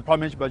the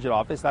Parliamentary Budget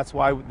Office. That's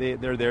why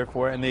they're there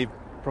for it, and they've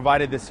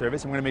provided this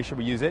service. I'm going to make sure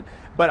we use it.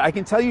 But I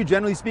can tell you,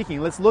 generally speaking,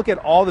 let's look at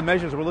all the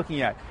measures we're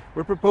looking at.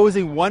 We're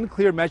proposing one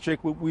clear metric.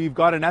 We've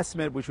got an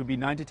estimate which would be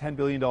 $9 to $10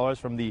 billion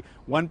from the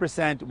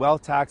 1%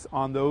 wealth tax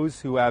on those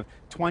who have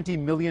 $20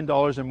 million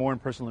or more in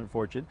personal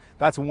fortune.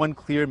 That's one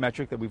clear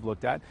metric that we've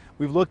looked at.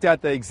 We've looked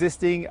at the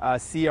existing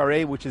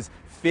CRA, which has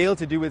failed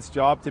to do its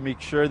job to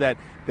make sure that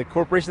the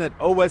corporations that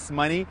owe us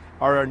money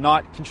are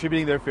not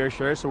contributing their fair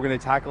share. So we're going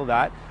to tackle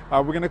that.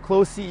 We're going to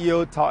close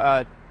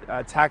CEO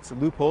tax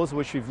loopholes,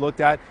 which we've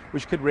looked at,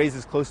 which could raise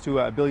as close to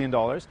 $1 billion.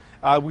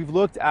 We've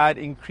looked at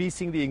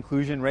increasing the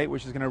inclusion rate,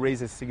 which is going to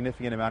raise a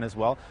significant amount as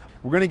well.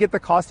 We're going to get the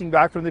costing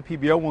back from the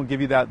PBO. Won't give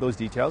you those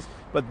details,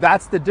 but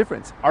that's the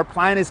difference. Our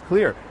plan is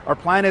clear. Our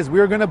plan is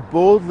we're going to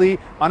boldly,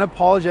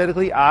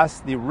 unapologetically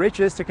ask the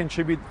richest to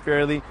contribute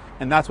fairly,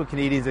 and that's what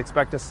Canadians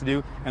expect us to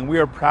do, and we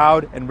are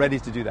proud and ready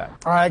to do that.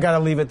 All right, I got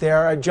to leave it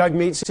there.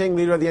 Jagmeet Singh,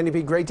 leader of the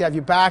NDP, great to have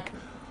you back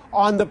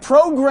on the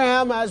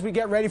program as we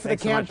get ready for the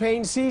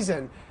campaign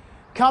season.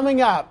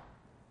 Coming up,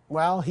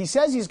 well, he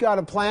says he's got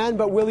a plan,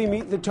 but will he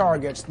meet the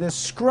targets? The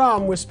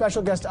Scrum with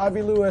special guest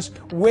Avi Lewis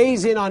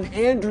weighs in on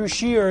Andrew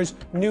Scheer's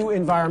new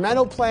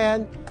environmental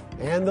plan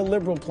and the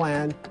Liberal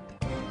plan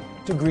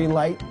to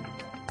greenlight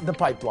the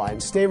pipeline.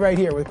 Stay right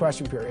here with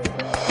Question Period.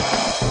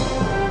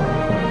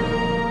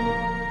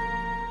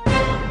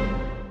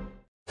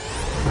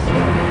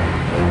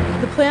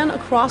 The plan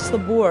across the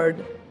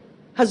board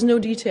has no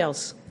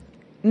details,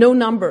 no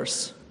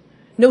numbers,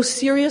 no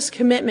serious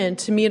commitment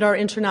to meet our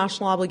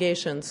international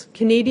obligations.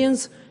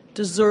 Canadians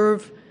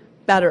deserve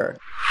better.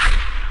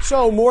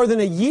 So more than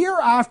a year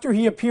after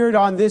he appeared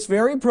on this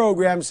very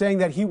program saying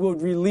that he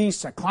would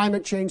release a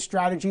climate change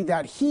strategy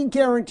that he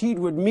guaranteed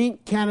would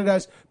meet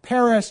Canada's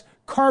Paris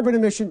carbon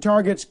emission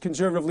targets,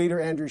 Conservative leader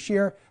Andrew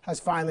Scheer has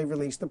finally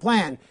released the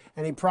plan.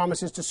 And he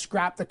promises to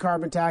scrap the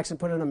carbon tax and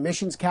put an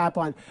emissions cap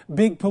on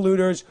big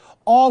polluters,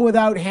 all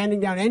without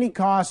handing down any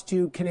cost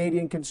to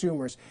Canadian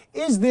consumers.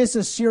 Is this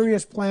a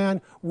serious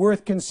plan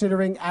worth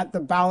considering at the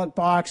ballot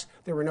box?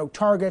 There were no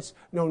targets,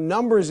 no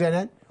numbers in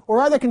it. Or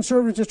are the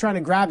Conservatives just trying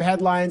to grab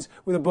headlines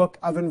with a book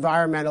of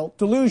environmental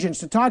delusions?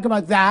 To talk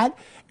about that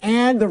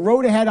and the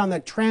road ahead on the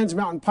Trans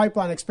Mountain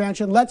Pipeline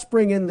expansion, let's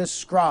bring in the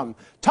Scrum.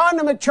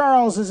 Tanda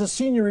McCharles is a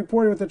senior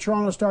reporter with the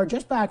Toronto Star,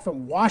 just back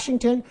from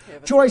Washington.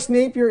 Joyce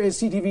Napier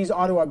is CTV's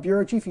Ottawa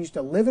bureau chief. He used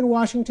to live in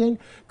Washington.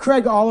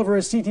 Craig Oliver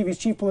is CTV's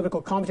chief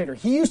political commentator.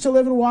 He used to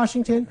live in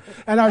Washington.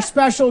 And our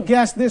special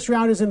guest this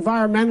round is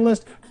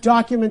environmentalist,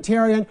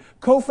 documentarian,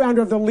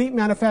 co-founder of the LEAP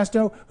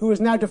Manifesto, who has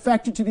now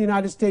defected to the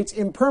United States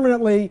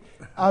impermanently,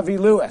 Avi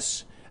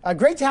Lewis.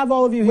 Great to have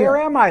all of you here.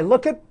 Where am I?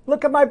 Look at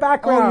my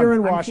background. Oh, you're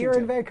in Washington. I'm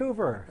here in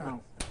Vancouver.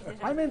 Oh.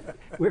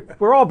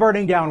 We're all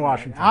burning down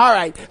Washington. All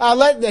right.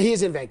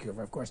 He's in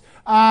Vancouver, of course.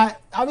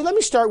 Avi, let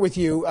me start with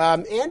you.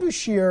 Andrew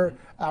Scheer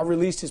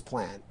released his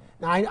plan.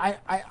 Now,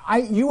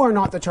 you are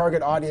not the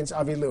target audience,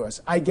 Avi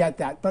Lewis. I get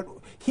that. But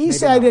he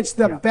said it's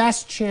the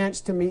best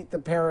chance to meet the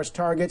Paris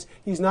targets.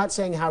 He's not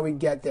saying how he'd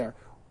get there.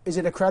 Is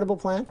it a credible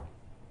plan?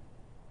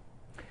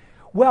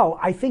 Well,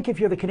 I think if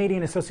you're the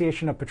Canadian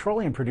Association of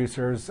Petroleum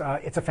Producers,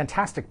 it's a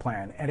fantastic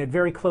plan, and it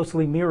very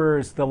closely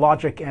mirrors the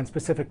logic and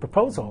specific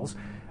proposals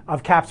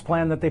of CAP's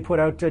plan that they put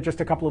out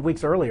just a couple of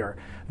weeks earlier.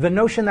 The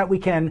notion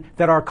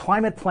that our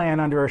climate plan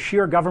under a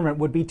Scheer government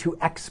would be to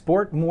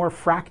export more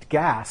fracked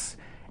gas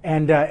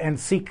and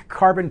seek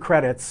carbon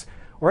credits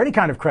or any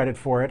kind of credit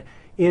for it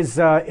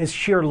is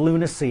sheer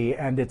lunacy,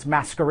 and it's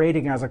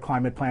masquerading as a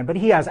climate plan. But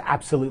he has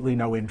absolutely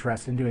no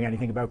interest in doing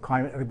anything about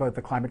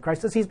the climate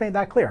crisis. He's made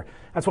that clear.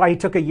 That's why he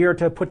took a year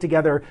to put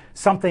together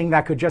something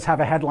that could just have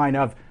a headline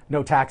of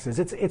no taxes.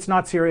 It's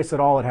not serious at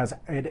all.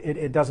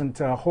 It doesn't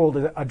hold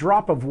a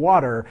drop of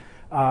water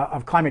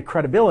of climate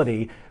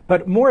credibility.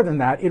 But more than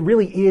that, it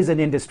really is an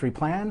industry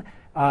plan.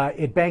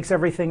 It banks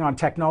everything on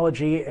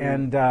technology,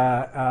 and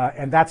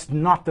that's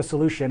not the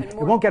solution. It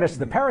won't get us to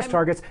the Paris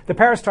targets. The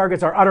Paris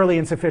targets are utterly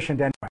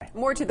insufficient anyway.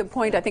 More to the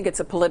point, I think it's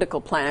a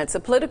political plan. It's a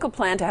political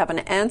plan to have an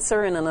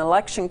answer in an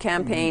election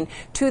campaign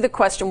to the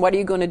question, what are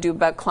you going to do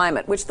about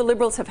climate, which the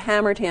Liberals have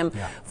hammered him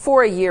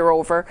for a year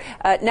over.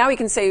 Now he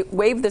can say,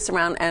 wave this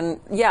around, and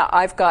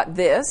I've got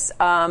this.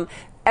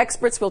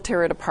 Experts will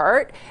tear it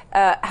apart.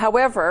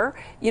 However,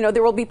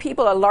 there will be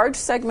people, a large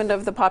segment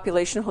of the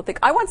population who'll think,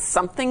 I want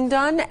something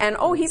done, and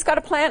he's got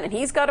a plan, and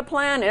he's got a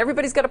plan, and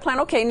everybody's got a plan.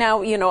 Okay,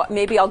 now,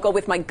 maybe I'll go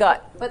with my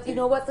gut. But you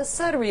know what? The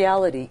sad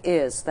reality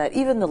is that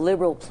even the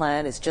Liberal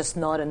plan is just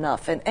not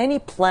enough. And any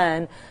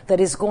plan that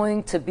is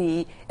going to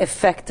be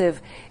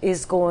effective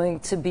is going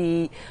to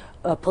be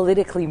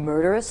politically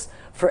murderous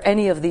for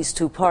any of these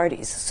two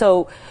parties.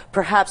 So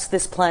perhaps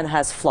this plan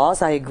has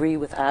flaws. I agree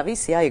with Avi.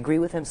 See, I agree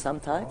with him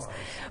sometimes.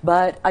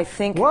 But I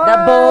think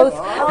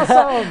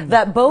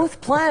that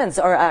both plans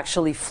are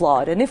actually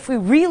flawed. And if we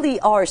really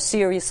are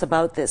serious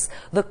about this,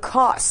 the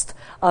cost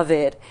of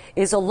it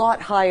is a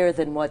lot higher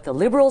than what the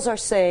Liberals are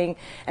saying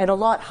and a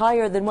lot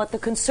higher than what the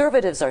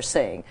Conservatives are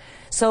saying.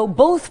 So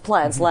both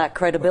plans lack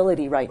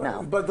credibility right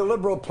now. But the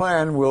Liberal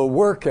plan will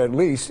work, at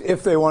least,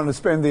 if they want to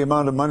spend the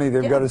amount of money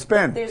they've got to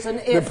spend.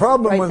 The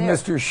problem with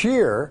Mr.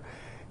 Scheer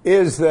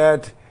is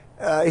that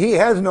he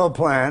has no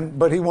plan,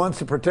 but he wants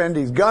to pretend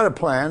he's got a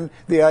plan.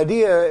 The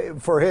idea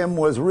for him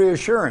was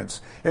reassurance.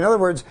 In other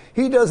words,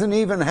 he doesn't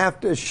even have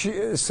to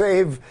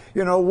save,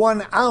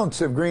 1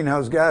 ounce of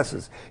greenhouse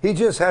gases. He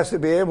just has to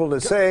be able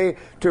to say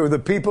to the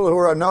people who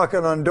are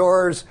knocking on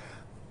doors,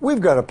 we've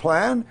got a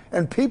plan,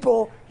 and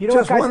people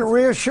just want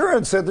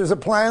reassurance that there's a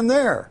plan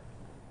there.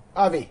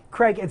 Avi.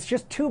 Craig, it's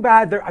just too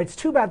bad. It's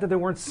too bad that there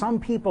weren't some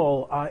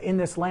people in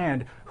this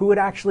land who would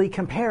actually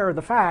compare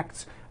the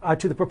facts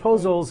to the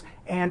proposals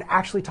and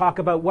actually talk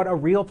about what a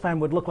real plan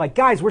would look like.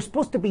 Guys, we're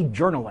supposed to be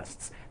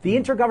journalists. The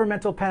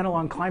Intergovernmental Panel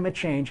on Climate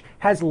Change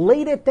has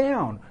laid it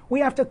down. We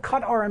have to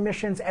cut our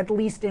emissions at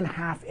least in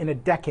half in a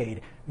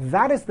decade.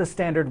 That is the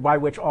standard by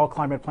which all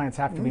climate plans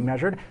have to be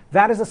measured.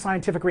 That is a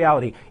scientific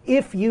reality.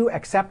 If you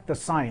accept the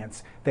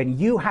science, then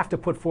you have to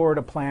put forward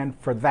a plan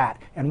for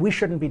that. And we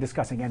shouldn't be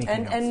discussing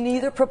anything else. And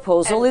neither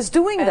proposal is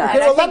doing that. Okay,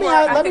 well,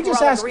 let me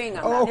just ask.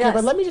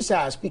 But let me just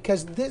ask,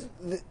 because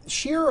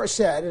Scheer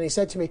said, and he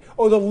said to me,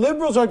 the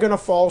Liberals are going to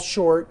fall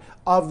short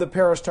of the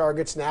Paris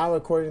targets now,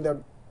 according to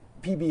the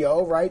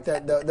PBO, right?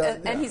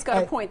 And he's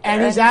got a point there.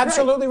 And he's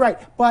absolutely right.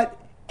 But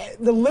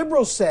the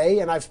Liberals say,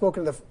 and I've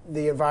spoken to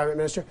the Environment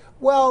Minister,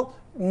 well,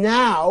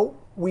 now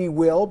we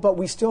will, but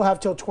we still have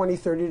till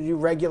 2030 to do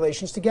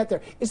regulations to get there.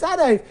 Is that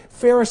a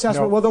fair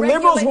assessment? No. Well, the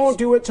Liberals won't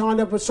do it,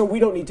 Tonda, but so we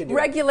don't need to do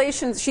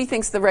regulations. She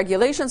thinks the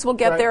regulations will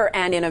get there,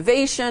 and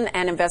innovation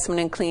and investment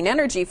in clean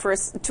energy.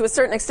 To a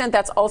certain extent,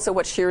 that's also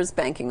what Scheer is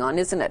banking on,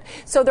 isn't it?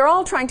 So they're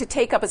all trying to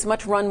take up as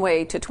much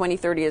runway to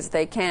 2030 as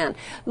they can.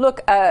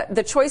 Look,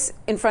 the choice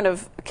in front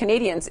of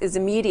Canadians is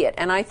immediate,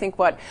 and I think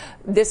what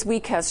this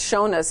week has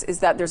shown us is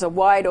that there's a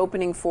wide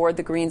opening for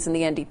the Greens and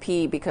the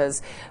NDP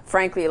because,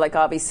 frankly, like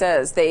Avi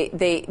says,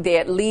 they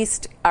at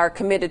least are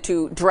committed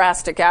to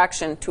drastic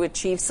action to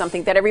achieve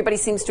something that everybody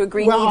seems to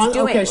agree needs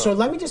doing. Okay, so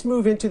let me just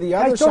move into the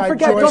other side. Don't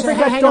forget.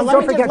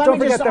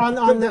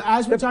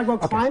 As we talk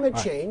about climate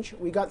change,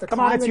 we got the climate change. Come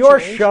on, it's your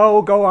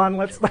show. Go on.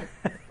 Let's.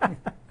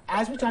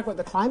 As we talk about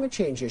the climate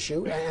change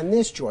issue and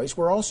this, Joyce,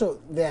 we're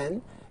also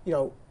then,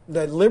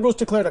 the Liberals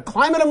declared a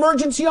climate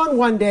emergency on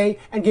one day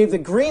and gave the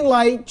green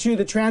light to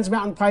the Trans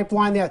Mountain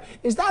Pipeline.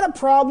 Is that a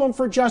problem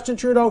for Justin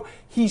Trudeau?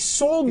 He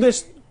sold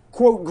this,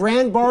 quote,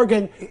 grand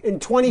bargain in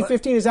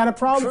 2015. Is that a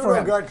problem for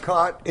him? Trudeau got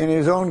caught in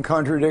his own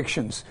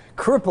contradictions,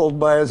 crippled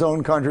by his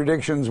own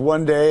contradictions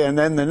one day, and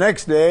then the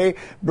next day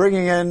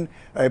bringing in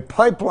a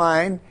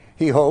pipeline,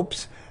 he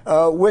hopes,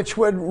 which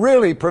would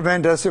really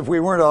prevent us, if we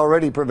weren't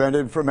already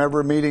prevented, from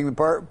ever meeting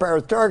the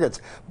Paris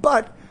targets.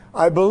 But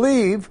I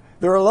believe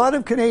there are a lot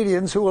of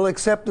Canadians who will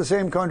accept the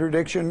same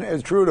contradiction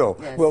as Trudeau.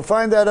 Yes. We'll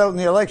find that out in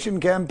the election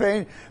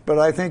campaign, but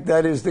I think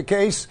that is the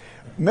case.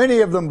 Many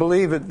of them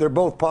believe it. They're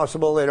both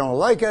possible. They don't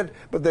like it,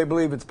 but they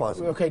believe it's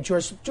possible. Okay,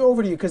 George,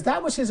 over to you, because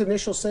that was his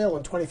initial sale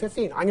in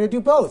 2015. I'm going to do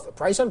both, a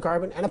price on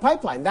carbon and a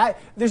pipeline.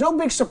 There's no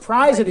big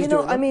surprise that he's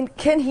doing that.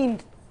 Can he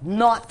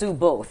not do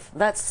both?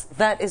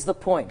 That is the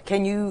point.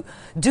 Can you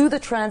do the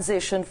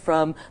transition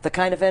from the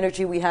kind of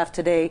energy we have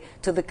today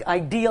to the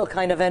ideal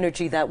kind of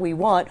energy that we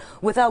want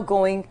without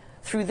going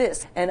through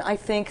this? And I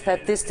think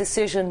that this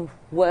decision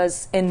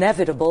was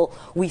inevitable.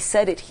 We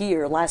said it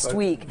here last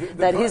week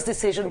that his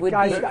decision would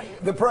be...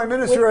 The Prime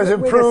Minister has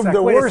approved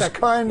the worst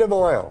kind of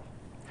oil.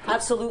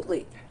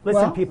 Absolutely.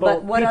 Listen, people.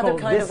 But what other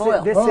kind of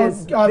oil?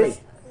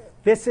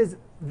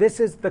 This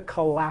is the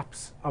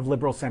collapse of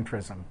liberal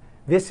centrism.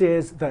 This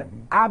is the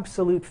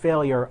absolute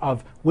failure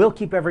of we'll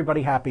keep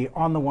everybody happy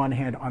on the one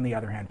hand, on the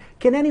other hand.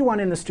 Can anyone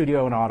in the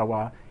studio in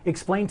Ottawa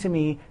explain to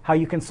me how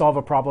you can solve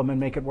a problem and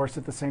make it worse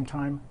at the same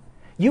time?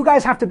 You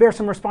guys have to bear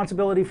some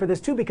responsibility for this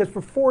too, because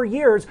for 4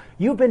 years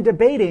you've been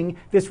debating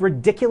this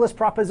ridiculous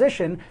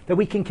proposition that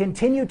we can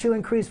continue to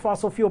increase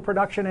fossil fuel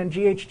production and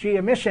GHG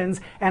emissions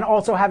and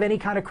also have any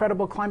kind of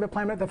credible climate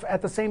plan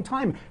at the same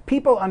time.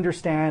 People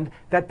understand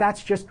that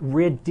that's just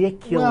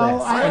ridiculous.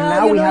 Well, and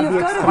now we have the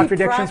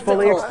contradictions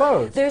fully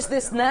exposed. There's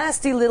this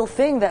nasty little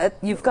thing that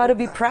you've got to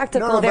be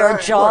practical. No, there are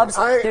jobs,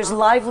 there's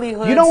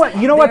livelihoods. You know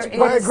what's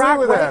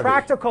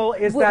practical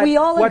is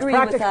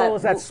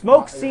that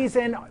smoke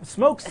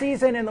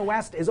season in the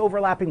West is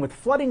overlapping with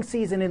flooding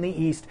season in the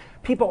East.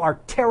 People are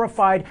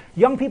terrified.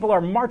 Young people are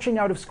marching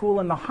out of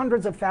school in the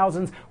hundreds of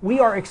thousands. We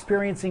are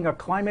experiencing a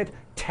climate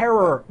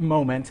terror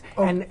moment,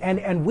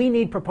 and we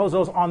need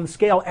proposals on the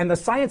scale. And the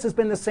science has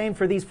been the same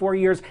for these 4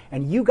 years,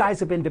 and you guys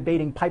have been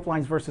debating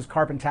pipelines versus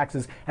carbon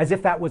taxes as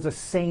if that was a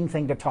sane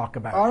thing to talk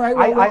about. All right,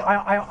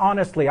 I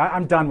honestly,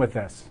 I'm done with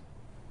this.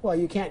 Well,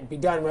 you can't be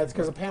done with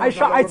because the panel. I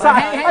shocked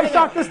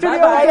the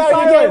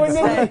studio with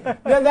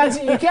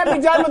you can't be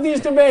done with these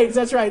debates.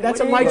 That's right. That's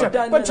a mic drop.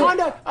 But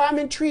Tonda, I'm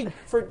intrigued.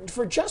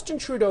 For Justin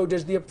Trudeau,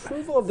 does the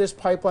approval of this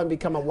pipeline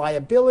become a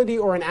liability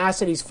or an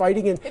asset he's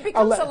fighting in? It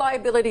becomes a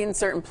liability in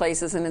certain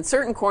places and in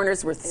certain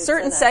corners with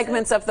certain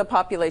segments of the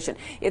population.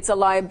 It's a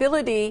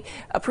liability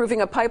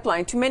approving a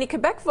pipeline to many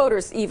Quebec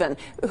voters even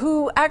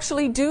who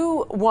actually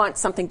do want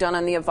something done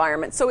on the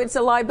environment. So it's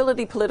a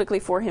liability politically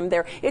for him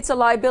there. It's a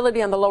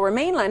liability on the Lower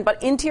Mainland.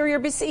 But interior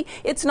BC,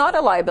 it's not a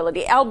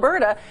liability.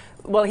 Alberta,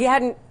 well, he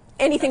hadn't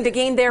anything to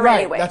gain there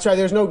anyway. That's right.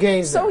 There's no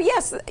gains so there.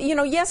 Yes,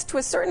 yes, to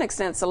a certain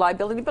extent it's a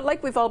liability. But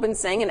like we've all been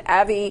saying, and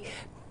Avi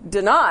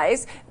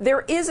denies,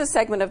 there is a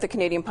segment of the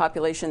Canadian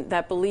population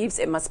that believes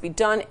it must be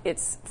done.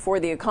 It's for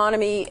the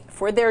economy,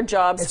 for their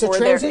jobs. It's a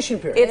transition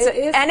period.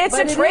 It's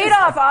a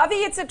trade-off, Avi.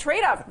 It's a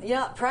trade-off.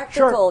 Yeah,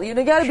 practical. Sure. You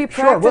got to be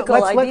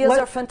practical. Ideas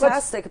are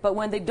fantastic, but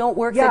when they don't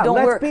work, they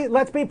don't work.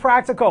 Let's be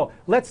practical.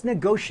 Let's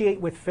negotiate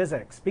with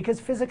physics,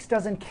 because physics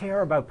doesn't care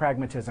about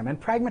pragmatism. And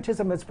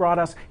pragmatism that's brought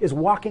us is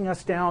walking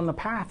us down the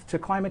path to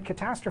climate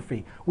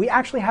catastrophe. We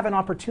actually have an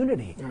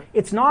opportunity. Right.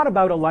 It's not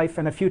about a life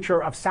and a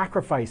future of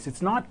sacrifice.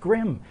 It's not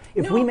grim.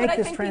 If we make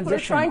this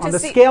transition on the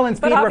scale and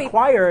speed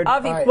required,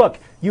 look,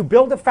 you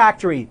build a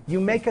factory, you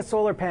make a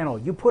solar panel,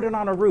 you put it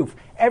on a roof.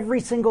 Every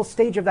single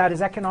stage of that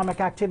is economic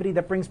activity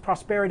that brings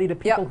prosperity to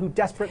people who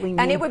desperately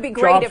need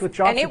jobs with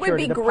job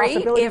security. The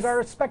possibilities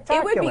are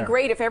spectacular. It would be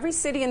great if every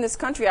city in this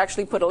country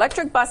actually put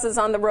electric buses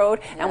on the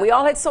road and we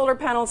all had solar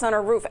panels on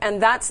our roof.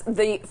 And that's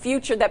the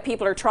future that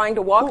people are trying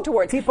to walk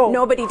towards.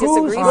 Nobody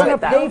disagrees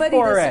with that.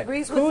 Nobody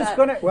disagrees with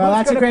that. Well,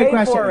 that's a great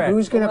question.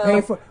 Who's going to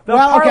pay for it? The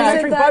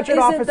parliamentary budget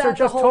officer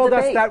just told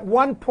us that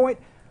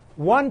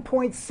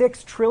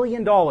 $1.6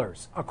 trillion,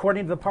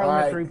 according to the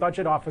parliamentary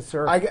budget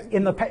officer,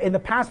 in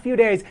the past few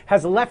days,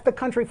 has left the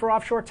country for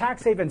offshore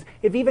tax havens.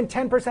 If even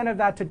 10% of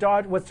that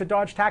was to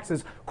dodge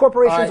taxes,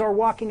 corporations are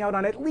walking out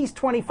on at least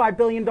 $25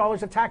 billion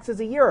of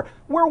taxes a year.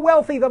 We're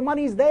wealthy. The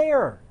money's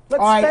there.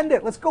 Let's spend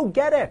it. Let's go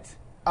get it.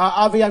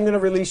 Avi, I'm going to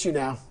release you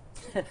now.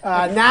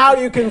 Now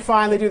you can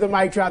finally do the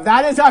mic drop.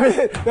 That is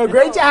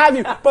great to have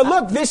you. But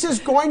look, this is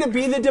going to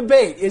be the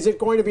debate. Is it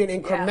going to be an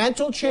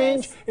incremental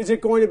change? Yes. Is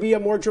it going to be a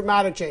more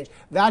dramatic change?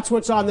 That's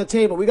what's on the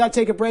table. We got to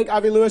take a break.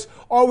 Avi Lewis,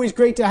 always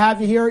great to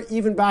have you here,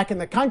 even back in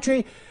the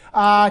country.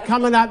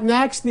 Coming up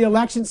next, the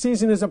election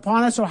season is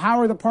upon us, so how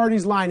are the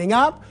parties lining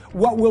up?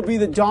 What will be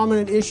the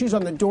dominant issues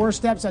on the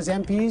doorsteps as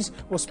MPs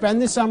will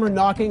spend the summer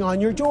knocking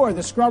on your door?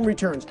 The scrum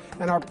returns,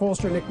 and our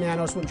pollster Nick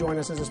Nanos will join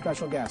us as a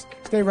special guest.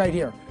 Stay right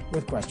here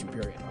with Question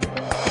Period.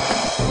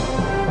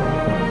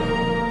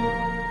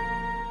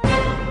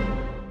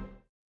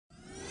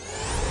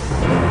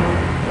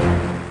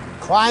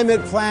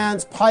 Climate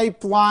plans,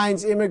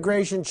 pipelines,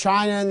 immigration,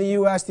 China and the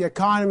U.S., the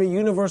economy,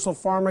 universal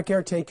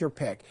pharmacare, take your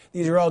pick.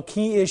 These are all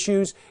key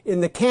issues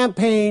in the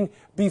campaign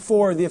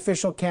before the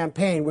official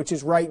campaign, which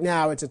is right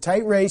now. It's a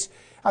tight race.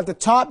 At the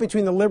top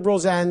between the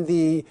Liberals and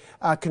the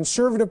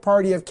Conservative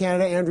Party of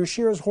Canada, Andrew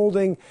Scheer is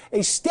holding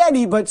a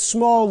steady but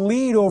small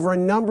lead over a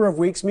number of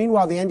weeks.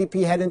 Meanwhile, the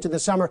NDP head into the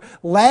summer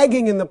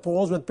lagging in the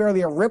polls with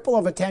barely a ripple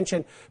of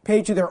attention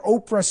paid to their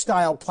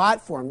Oprah-style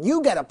platform.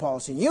 You get a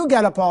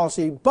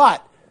policy,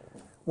 but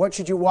what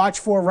should you watch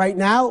for right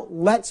now?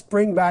 Let's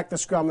bring back the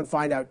scrum and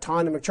find out.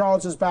 Tonda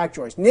McCharles is back.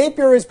 Joyce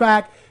Napier is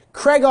back.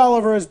 Craig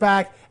Oliver is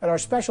back. And our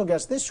special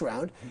guest this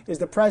round is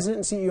the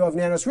president and CEO of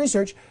Nanos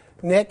Research,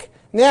 Nick.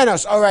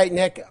 Nanos. All right,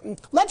 Nick.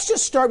 Let's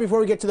just start before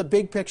we get to the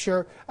big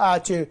picture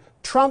to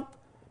Trump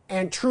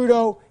and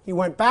Trudeau. He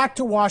went back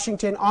to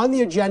Washington. On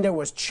the agenda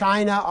was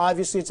China.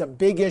 Obviously, it's a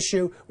big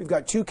issue. We've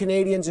got 2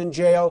 Canadians in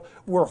jail.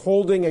 We're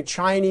holding a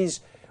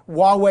Chinese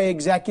Huawei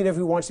executive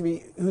who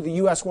the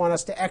U.S. want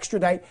us to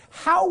extradite.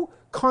 How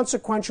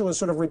consequential is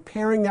sort of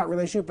repairing that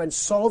relationship and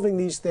solving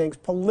these things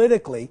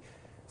politically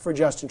for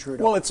Justin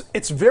Trudeau? Well,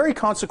 it's very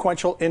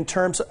consequential in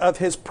terms of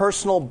his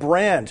personal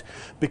brand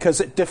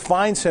because it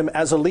defines him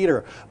as a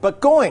leader.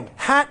 But going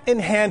hat in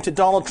hand to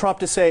Donald Trump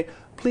to say,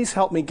 please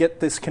help me get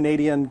this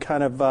Canadian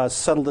kind of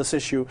settle this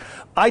issue,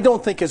 I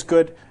don't think is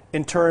good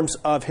in terms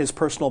of his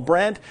personal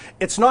brand.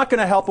 It's not going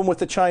to help him with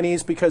the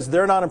Chinese because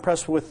they're not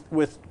impressed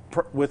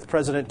with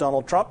President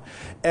Donald Trump.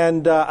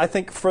 And I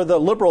think for the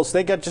Liberals,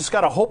 they just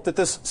got to hope that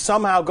this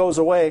somehow goes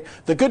away.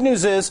 The good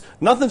news is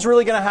nothing's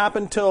really going to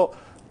happen till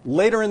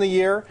later in the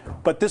year,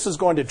 but this is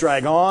going to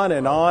drag on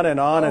and on and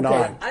on and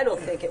on. I don't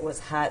think it was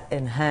hat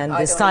in hand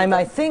this time.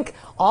 I think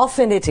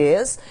often it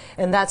is,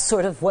 and that's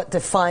sort of what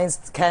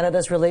defines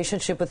Canada's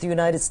relationship with the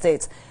United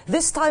States.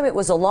 This time it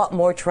was a lot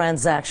more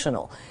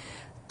transactional.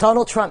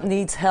 Donald Trump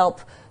needs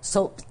help,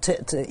 so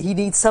he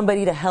needs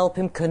somebody to help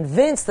him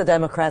convince the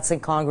Democrats in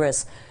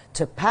Congress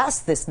to pass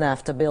this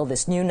NAFTA bill,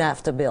 this new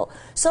NAFTA bill.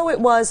 So it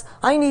was,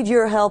 I need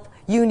your help,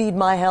 you need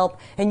my help,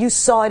 and you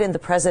saw it in the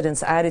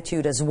president's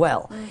attitude as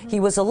well. Mm-hmm. He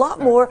was a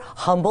lot more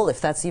humble, if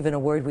that's even a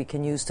word we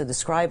can use to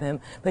describe him,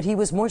 but he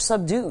was more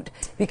subdued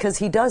because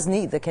he does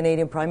need the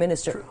Canadian Prime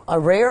Minister. True. A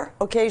rare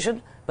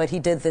occasion, but he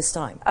did this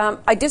time.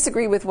 I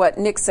disagree with what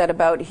Nick said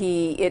about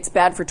it's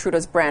bad for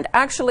Trudeau's brand.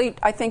 Actually,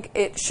 I think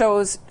it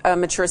shows a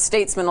mature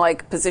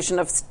statesman-like position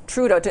of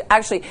Trudeau to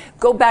actually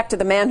go back to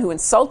the man who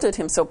insulted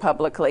him so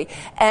publicly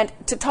and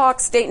to talk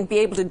state and be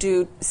able to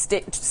do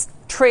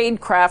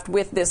tradecraft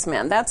with this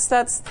man.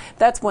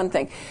 That's one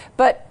thing.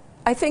 But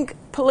I think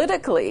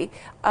politically,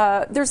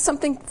 there's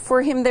something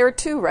for him there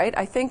too, right?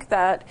 I think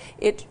that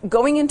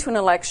going into an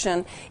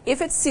election,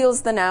 if it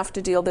seals the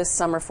NAFTA deal this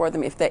summer for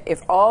them,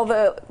 if all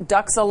the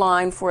ducks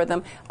align for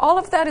them, all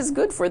of that is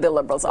good for the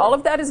Liberals. All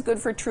of that is good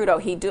for Trudeau.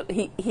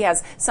 He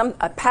has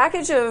a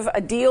package of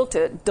a deal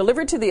to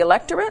deliver to the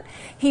electorate.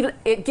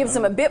 It gives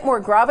him a bit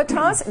more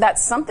gravitas.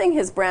 That's something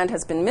his brand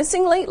has been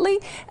missing lately,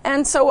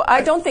 and so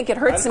I don't think it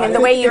hurts him in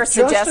the way you're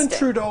suggesting. Justin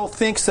Trudeau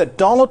thinks that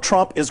Donald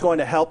Trump is going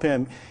to help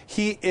him,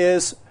 he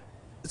is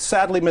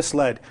sadly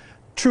misled.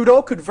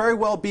 Trudeau could very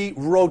well be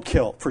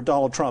roadkill for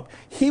Donald Trump.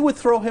 He would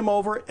throw him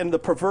over in the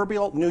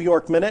proverbial New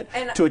York minute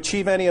to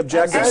achieve any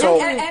objective.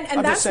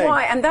 And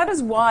that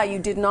is why you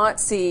did not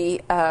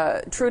see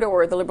Trudeau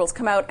or the Liberals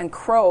come out and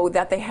crow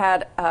that they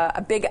had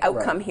a big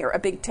outcome here, a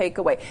big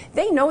takeaway.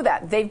 They know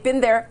that. They've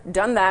been there,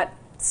 done that,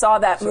 saw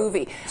that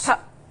movie.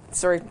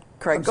 Sorry,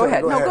 Craig, go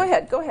ahead.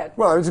 Go ahead.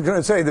 Well, I was going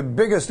to say the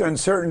biggest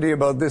uncertainty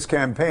about this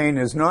campaign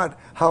is not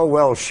how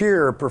well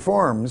Scheer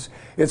performs,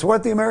 it's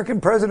what the American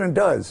president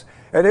does.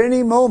 At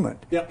any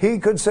moment, he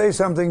could say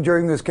something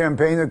during this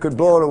campaign that could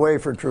blow it away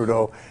for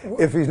Trudeau.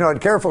 If he's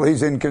not careful,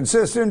 he's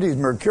inconsistent, he's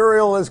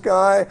mercurial, this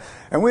guy,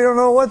 and we don't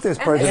know what this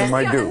president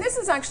might do. And this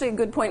is actually a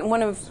good point.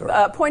 One of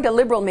point a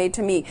Liberal made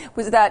to me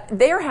was that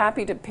they're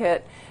happy to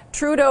pit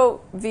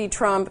Trudeau v.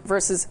 Trump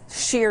versus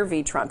Scheer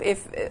v. Trump.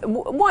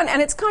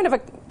 And it's kind of a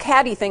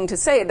catty thing to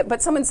say,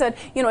 but someone said,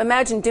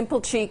 imagine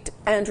dimple-cheeked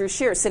Andrew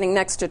Scheer sitting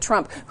next to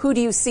Trump. Who do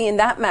you see in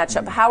that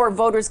matchup? How are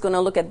voters going to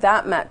look at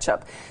that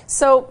matchup?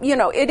 So,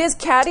 it is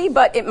catty,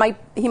 but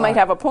he might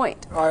have a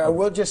point. I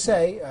will just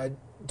say,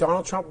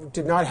 Donald Trump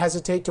did not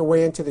hesitate to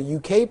weigh into the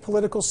UK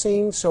political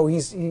scene, so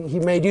he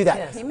may do that.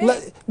 Yes, he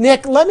may.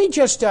 Nick, let me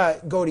just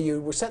go to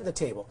you. We're setting the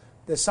table.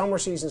 The summer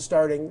season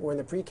starting. We're in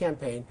the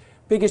pre-campaign.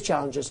 Biggest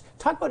challenges.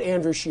 Talk about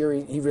Andrew Scheer.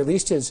 He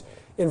released his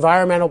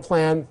environmental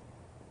plan.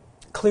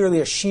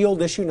 Clearly a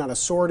shield issue, not a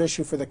sword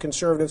issue for the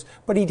Conservatives.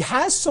 But he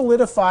has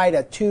solidified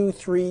a 2,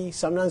 3,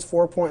 sometimes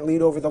 4-point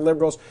lead over the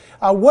Liberals.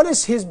 What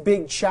is his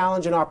big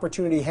challenge and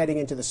opportunity heading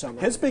into the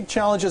summer? His big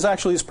challenge is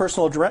actually his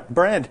personal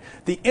brand.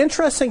 The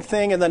interesting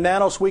thing in the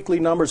Nanos Weekly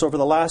numbers over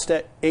the last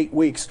 8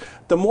 weeks,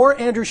 the more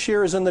Andrew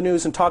Scheer is in the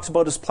news and talks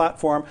about his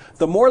platform,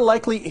 the more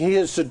likely he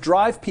is to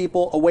drive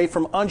people away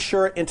from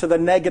unsure into the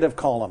negative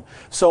column.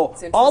 So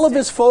all of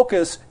his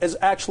focus is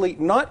actually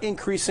not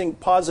increasing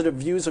positive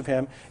views of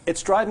him.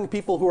 It's driving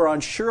people who are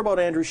unsure about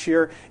Andrew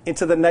Scheer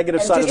into the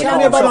negative side of the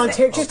column.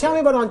 Just tell me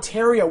about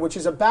Ontario, which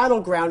is a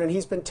battleground, and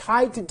he's been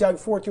tied to Doug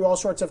Ford through all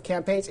sorts of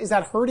campaigns. Is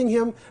that hurting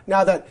him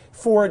now that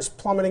Ford's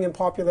plummeting in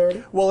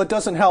popularity? Well, it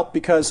doesn't help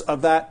because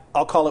of that,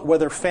 I'll call it,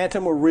 whether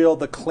phantom or real,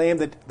 the claim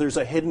that there's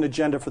a hidden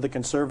agenda for the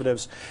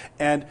Conservatives.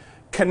 And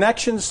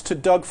connections to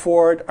Doug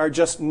Ford are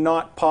just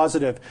not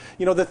positive.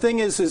 The thing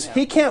is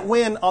he can't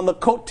win on the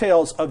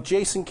coattails of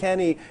Jason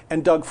Kenney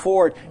and Doug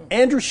Ford.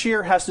 Andrew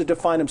Scheer has to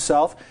define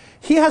himself.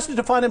 He has to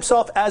define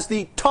himself as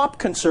the top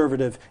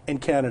Conservative in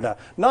Canada,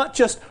 not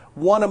just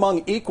one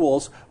among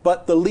equals,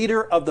 but the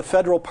leader of the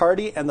federal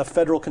party and the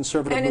federal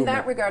conservative movement. movement. And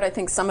in that regard, I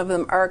think some of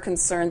them are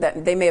concerned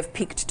that they may have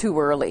peaked too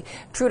early.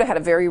 Trudeau had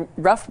a very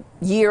rough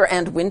year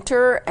and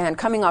winter, and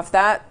coming off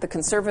that, the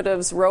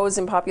Conservatives rose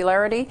in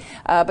popularity,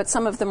 but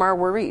some of them are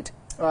worried.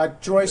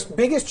 Joyce,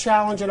 biggest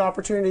challenge and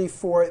opportunity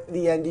for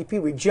the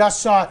NDP. We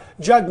just saw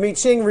Jagmeet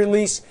Singh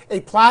release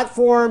a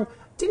platform.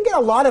 Didn't get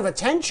a lot of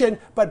attention,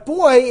 but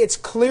boy, it's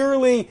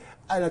clearly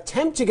an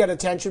attempt to get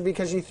attention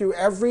because he threw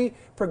every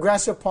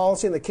progressive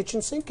policy in the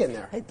kitchen sink in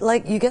there.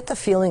 Like, you get the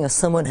feeling of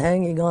someone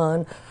hanging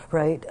on,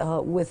 right,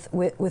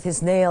 with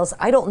his nails.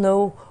 I don't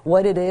know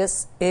what it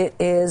is. It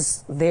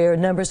is their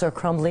numbers are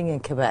crumbling in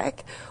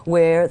Quebec,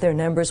 where their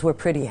numbers were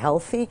pretty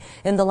healthy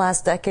in the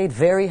last decade,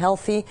 very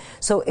healthy.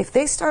 So if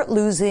they start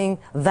losing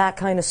that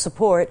kind of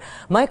support,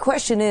 my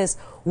question is,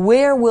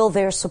 where will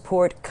their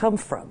support come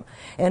from?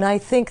 And I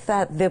think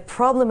that the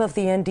problem of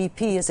the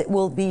NDP is it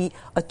will be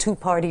a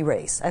two-party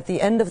race. At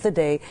the end of the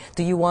day,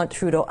 do you want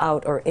Trudeau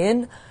out or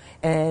in?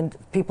 And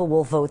people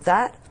will vote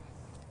that,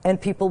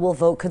 and people will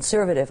vote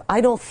Conservative.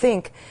 I don't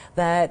think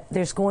that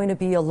there's going to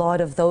be a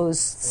lot of those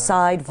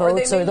side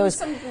votes or those.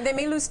 They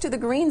may lose to the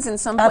Greens in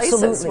some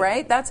Absolutely. places,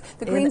 right? That's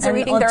the Greens and are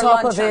eating their lunch.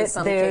 On top of it, in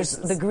some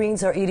cases. the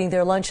Greens are eating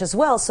their lunch as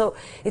well. So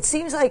it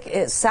seems like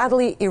it's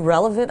sadly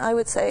irrelevant, I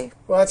would say.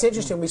 Well, that's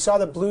interesting. We saw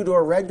the blue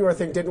door, red door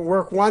thing didn't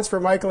work once for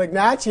Michael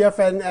Ignatieff,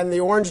 and the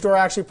orange door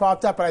actually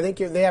popped up. But I think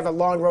they have a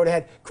long road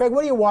ahead. Craig,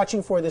 what are you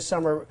watching for this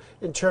summer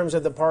in terms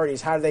of the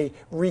parties? How do they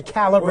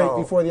recalibrate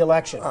before the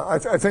election? I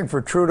think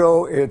for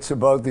Trudeau, it's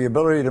about the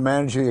ability to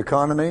manage the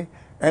economy,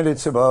 and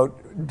it's about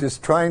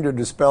just trying to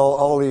dispel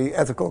all the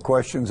ethical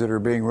questions that are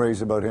being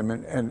raised about him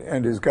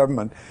and his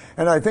government.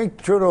 And I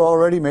think Trudeau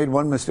already made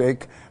one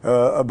mistake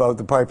about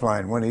the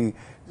pipeline when he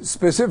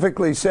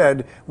specifically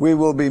said, we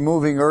will be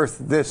moving earth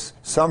this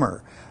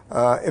summer.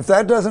 If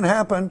that doesn't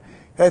happen,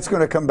 that's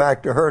going to come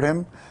back to hurt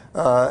him.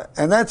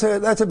 And that's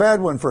a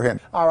bad one for him.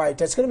 All right,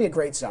 that's going to be a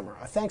great summer.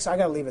 Thanks. I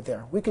got to leave it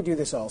there. We could do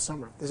this all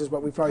summer. This is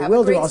what we probably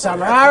will do all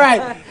summer. All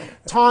right,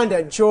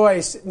 Tonda,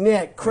 Joyce,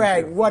 Nick,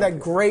 Craig, what a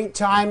great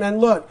time. And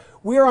look,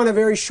 we're on a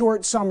very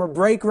short summer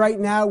break right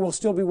now. We'll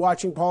still be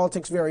watching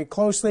politics very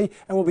closely,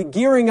 and we'll be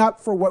gearing up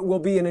for what will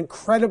be an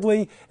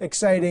incredibly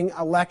exciting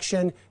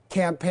election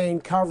campaign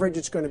coverage.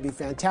 It's going to be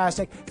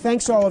fantastic.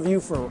 Thanks all of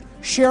you for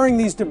sharing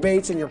these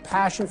debates and your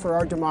passion for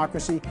our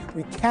democracy.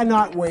 We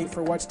cannot wait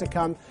for what's to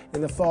come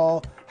in the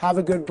fall. Have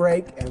a good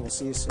break, and we'll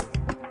see you soon.